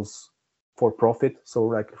those for profit. So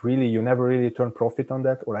like really, you never really turn profit on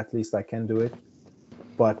that, or at least I can do it.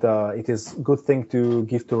 But it is a good thing to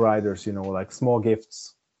give to riders, you know, like small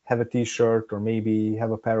gifts. Have a t-shirt or maybe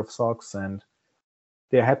have a pair of socks, and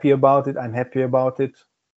they're happy about it. I'm happy about it.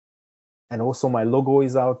 And also my logo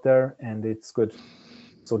is out there and it's good.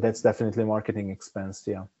 So that's definitely marketing expense,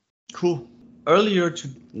 yeah. Cool. Earlier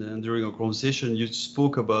during our conversation, you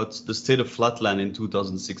spoke about the state of Flatland in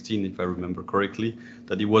 2016, if I remember correctly,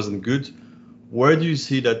 that it wasn't good. Where do you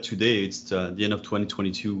see that today? It's the end of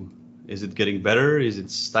 2022. Is it getting better? Is it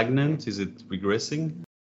stagnant? Is it regressing?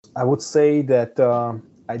 I would say that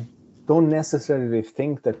I don't necessarily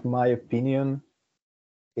think that my opinion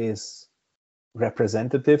is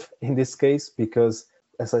representative in this case, because,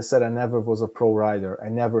 as I said, I never was a pro rider. I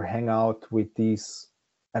never hang out with these.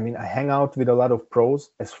 I mean, I hang out with a lot of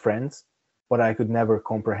pros as friends, but I could never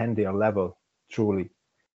comprehend their level truly.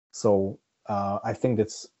 So I think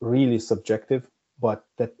that's really subjective, but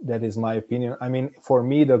that is my opinion. I mean, for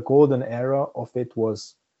me, the golden era of it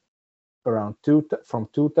was around from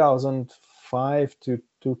 2005 to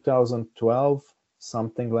 2012,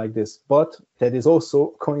 something like this. But that is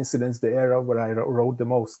also coincidence the era where I rode the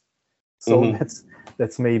most. So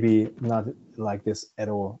that's maybe not like this at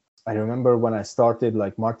all. I remember when I started,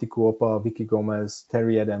 like Marty Kuopa, Vicky Gomez,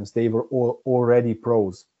 Terry Adams, they were all already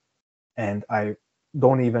pros. And I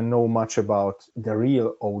don't even know much about the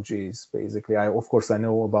real OGs, basically. Of course, I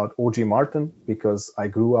know about OG Martin because I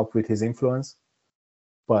grew up with his influence.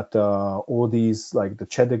 But all these, like the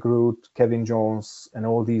Chedegroot, Kevin Jones, and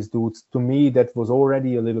all these dudes, to me, that was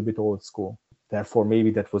already a little bit old school. Therefore,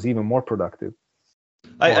 maybe that was even more productive.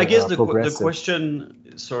 I guess the progressive.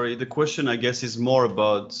 question I guess is more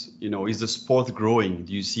about, is the sport growing?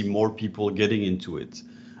 Do you see more people getting into it?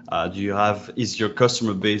 Is your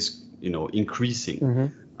customer base,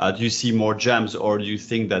 increasing? Do you see more jams, or do you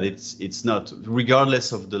think that it's not,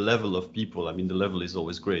 regardless of the level of people? I mean, the level is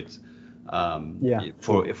always great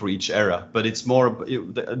for each era, but it's more.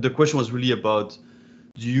 The question was really about,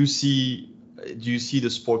 do you see the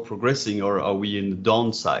sport progressing, or are we in the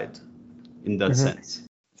downside in that sense?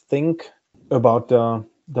 Think about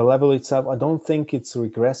the level itself. I don't think it's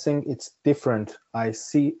regressing. It's different.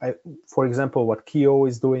 For example, what Kyo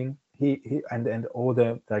is doing. He and all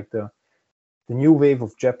the new wave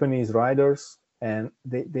of Japanese riders, and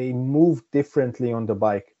they move differently on the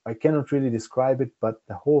bike. I cannot really describe it, but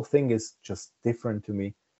the whole thing is just different to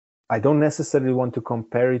me. I don't necessarily want to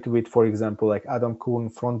compare it with, for example, like Adam Kuhn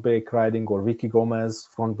front brake riding or Ricky Gomez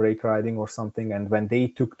front brake riding or something. And when they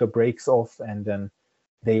took the brakes off, and then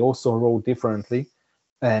they also rode differently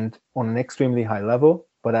and on an extremely high level.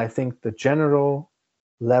 But I think the general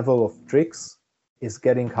level of tricks is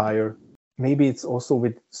getting higher. Maybe it's also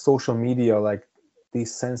with social media, like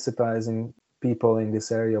desensitizing people in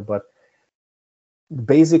this area, but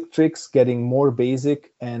basic tricks getting more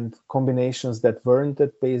basic, and combinations that weren't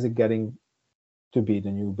that basic getting to be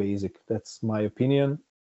the new basic. That's my opinion.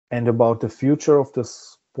 And about the future of the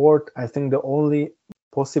sport, I think the only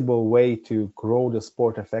possible way to grow the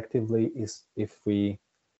sport effectively is if we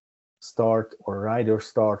start, or riders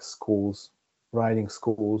start riding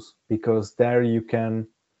schools, because there you can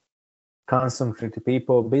concentrate the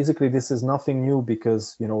people. Basically, this is nothing new,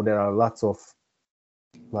 because there are lots of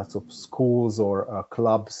schools or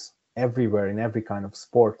clubs everywhere in every kind of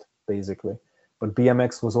sport, basically. But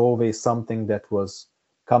BMX was always something that was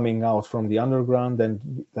coming out from the underground,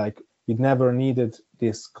 and like it never needed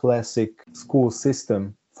this classic school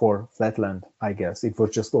system for flatland, I guess. It was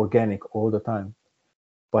just organic all the time.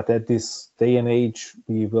 But at this day and age,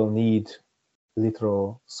 we will need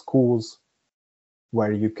literal schools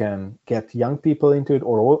where you can get young people into it,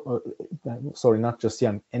 or not just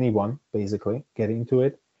young, anyone basically get into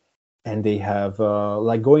it. And they have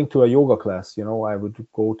like going to a yoga class. I would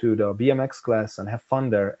go to the BMX class and have fun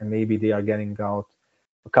there, and maybe they are getting out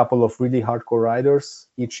a couple of really hardcore riders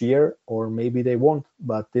each year, or maybe they won't.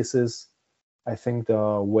 But this is, I think,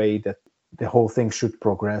 the way that the whole thing should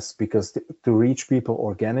progress, because to reach people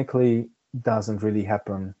organically doesn't really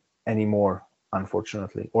happen anymore,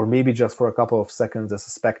 unfortunately. Or maybe just for a couple of seconds as a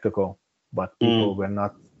spectacle, but people will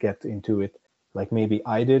not get into it like maybe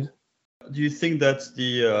I did. Do you think that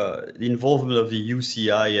the involvement of the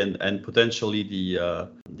UCI and potentially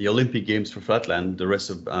the Olympic Games for flatland, the rest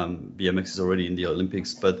of BMX is already in the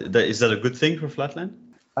Olympics, but is that a good thing for flatland?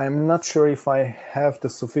 I'm not sure if I have the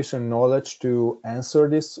sufficient knowledge to answer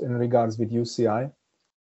this in regards with UCI,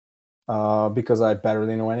 because I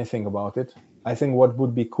barely know anything about it. I think what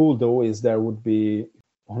would be cool, though, is there would be,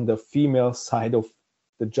 on the female side of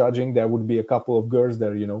the judging, there would be a couple of girls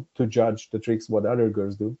there, to judge the tricks what other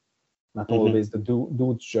girls do. Not always the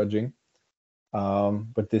dudes judging,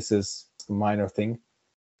 but this is a minor thing.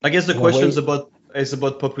 I guess the question is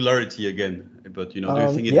about popularity again. But do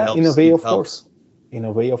you think it helps? In a way, of course. In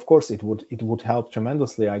a way, of course, it would help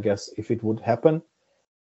tremendously, I guess, if it would happen.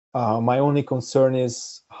 My only concern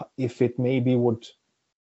is if it maybe would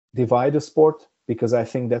divide the sport, because I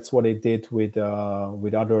think that's what it did with the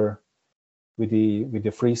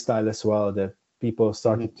freestyle as well. That people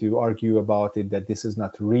started to argue about it, that this is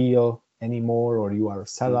not real anymore, or you are a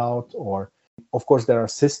sellout. Or, of course, there are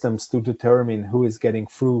systems to determine who is getting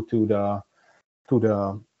through to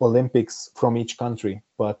the Olympics from each country.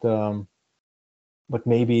 But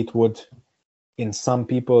maybe it would, in some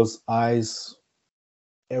people's eyes,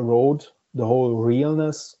 erode the whole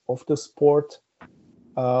realness of the sport.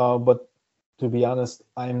 But to be honest,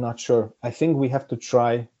 I'm not sure. I think we have to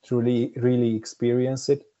try to really experience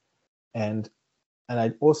it. And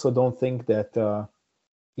I also don't think that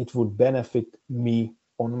it would benefit me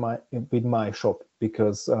with my shop,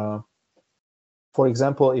 because, for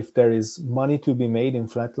example, if there is money to be made in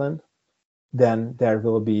flatland, then there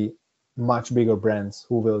will be much bigger brands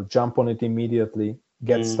who will jump on it immediately,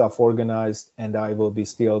 get stuff organized, and I will be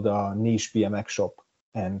still the niche BMX shop.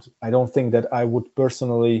 And I don't think that I would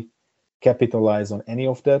personally capitalize on any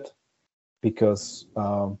of that, because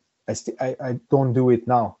I don't do it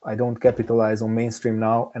now. I don't capitalize on mainstream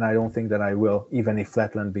now, and I don't think that I will, even if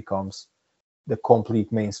flatland becomes the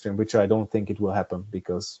complete mainstream, which I don't think it will happen,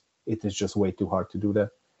 because it is just way too hard to do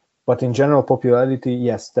that. But in general popularity,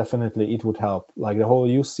 yes, definitely it would help. Like the whole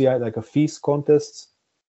UCI, like a FIS contests,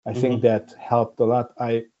 I think that helped a lot.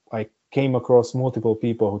 I came across multiple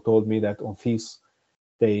people who told me that on FIS,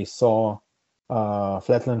 they saw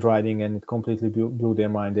flatland riding and it completely blew their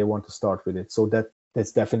mind. They want to start with it. So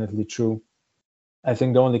that's definitely true. I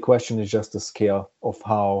think the only question is just the scale of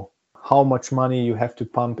how much money you have to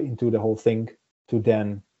pump into the whole thing to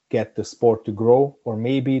then get the sport to grow, or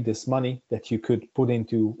maybe this money that you could put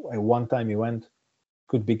into a one-time event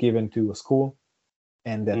could be given to a school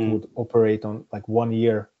and that would operate on like 1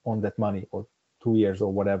 year on that money, or 2 years,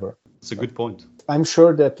 or whatever. It's a good point. I'm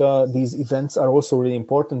sure that these events are also really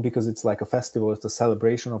important because it's like a festival. It's a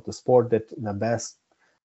celebration of the sport, that the best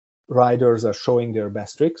riders are showing their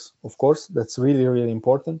best tricks. Of course, that's really, really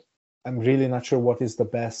important. I'm really not sure what is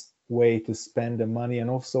the best way to spend the money, and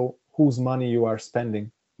also whose money you are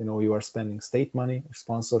spending. You are spending state money or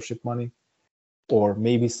sponsorship money, or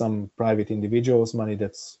maybe some private individuals' money.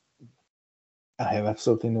 I have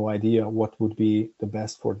absolutely no idea what would be the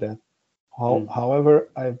best for that. However,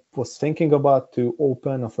 I was thinking about to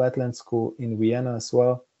open a flatland school in Vienna as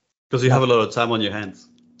well. Because you have a lot of time on your hands.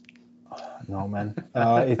 No, man.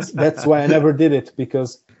 That's why I never did it,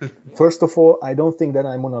 because first of all, I don't think that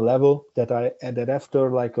I'm on a level that after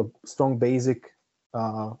like a strong basic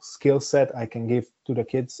skill set, I can give to the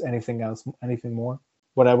kids anything more.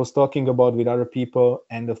 What I was talking about with other people,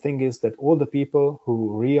 and the thing is that all the people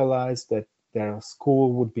who realized that their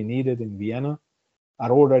school would be needed in Vienna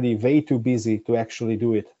are already way too busy to actually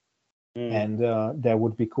do it. And that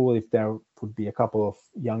would be cool if there would be a couple of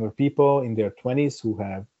younger people in their 20s who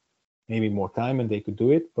have maybe more time and they could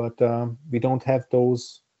do it, but we don't have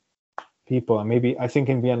those people. I think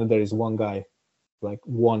in Vienna there is one guy, like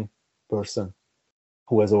one person,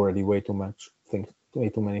 who has already way too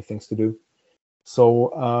many things to do.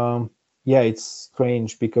 So it's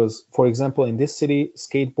strange because, for example, in this city,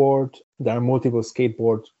 there are multiple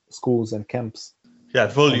skateboard schools and camps. Yeah,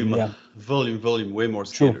 volume, way more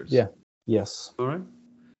skaters. True. Yeah, yes. All right.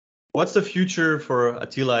 What's the future for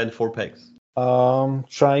Attila and 4pegs?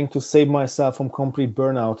 Trying to save myself from complete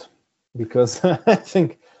burnout, because I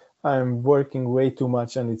think I'm working way too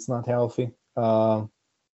much and it's not healthy.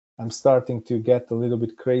 I'm starting to get a little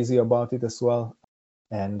bit crazy about it as well,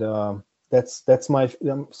 and that's my.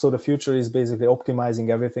 So the future is basically optimizing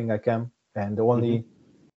everything I can, and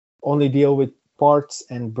only deal with parts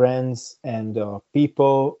and brands and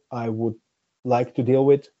people I would like to deal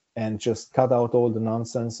with, and just cut out all the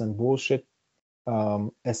nonsense and bullshit.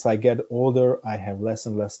 As I get older, I have less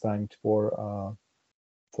and less time for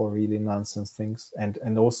really nonsense things,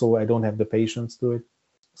 and also I don't have the patience to it.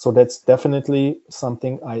 So that's definitely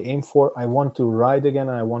something I aim for. I want to ride again.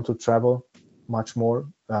 I want to travel much more.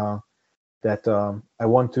 I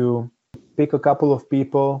want to pick a couple of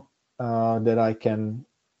people that I can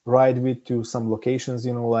ride with to some locations,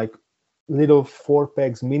 like little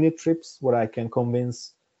 4pegs mini trips where I can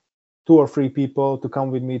convince 2 or 3 people to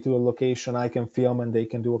come with me to a location. I can film and they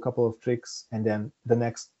can do a couple of tricks, and then the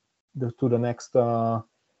next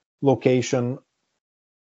location,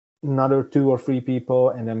 another 2 or 3 people,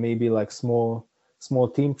 and then maybe like small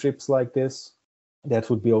team trips like this. That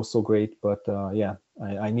would be also great. But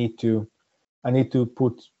I need to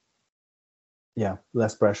put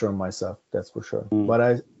less pressure on myself, that's for sure.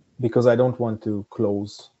 But because I don't want to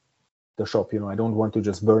close the shop, I don't want to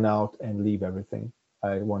just burn out and leave everything.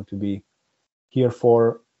 I want to be here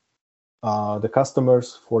for the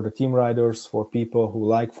customers, for the team riders, for people who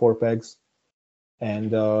like 4pegs,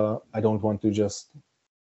 and I don't want to just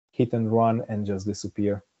hit and run and just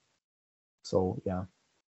disappear. So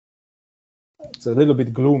it's a little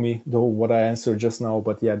bit gloomy though what I answered just now,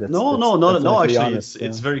 but that's no. Actually, honest,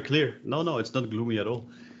 it's very clear. No, it's not gloomy at all.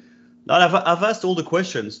 Now I've asked all the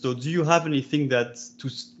questions. So do you have anything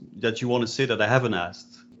that you want to say that I haven't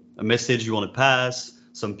asked? A message you want to pass?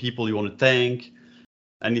 Some people you want to thank?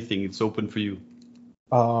 Anything? It's open for you.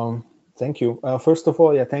 Thank you. First of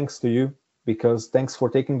all, thanks to you, because thanks for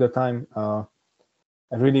taking the time.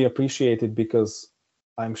 I really appreciate it, because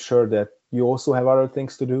I'm sure that you also have other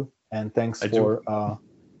things to do. And thanks for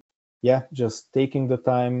just taking the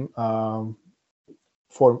time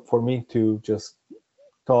for me to just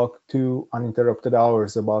talk 2 uninterrupted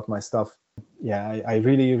hours about my stuff. I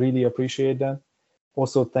really, really appreciate that.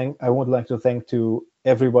 Also, I would like to thank to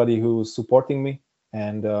everybody who's supporting me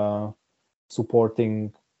and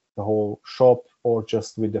supporting the whole shop, or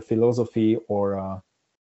just with the philosophy, or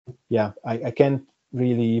I can't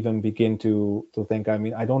really even begin to thank.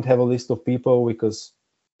 I don't have a list of people, because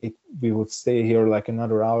we would stay here like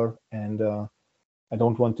another hour, and I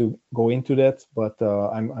don't want to go into that, but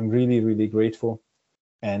I'm really, really grateful,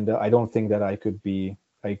 and I don't think that I could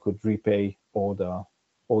repay all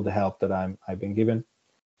the help that I've been given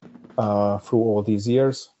through all these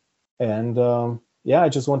years. And I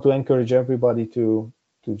just want to encourage everybody to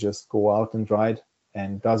to just go out and ride,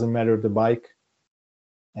 and doesn't matter the bike,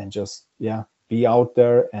 and just be out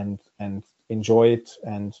there and enjoy it,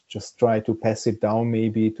 and just try to pass it down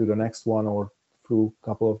maybe to the next one or through a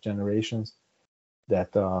couple of generations.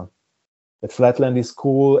 That flatland is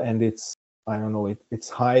cool, and it's, I don't know, it's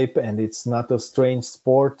hype, and it's not a strange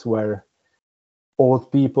sport where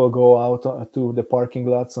old people go out to the parking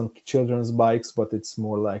lots on children's bikes, but it's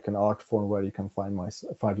more like an art form where you can find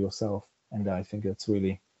yourself, and I think that's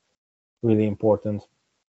really, really important.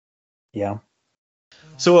 Yeah.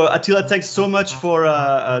 So Attila, thanks so much for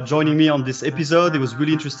joining me on this episode. It was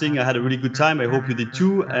really interesting. I had a really good time. I hope you did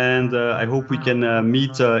too, and I hope we can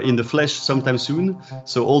meet in the flesh sometime soon.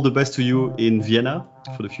 So all the best to you in Vienna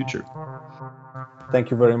for the future.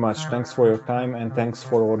 Thank you very much. Thanks for your time, and thanks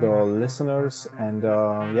for all the listeners, and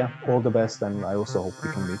all the best, and I also hope we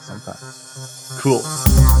can meet sometime. Cool.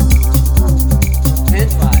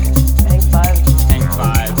 10-5.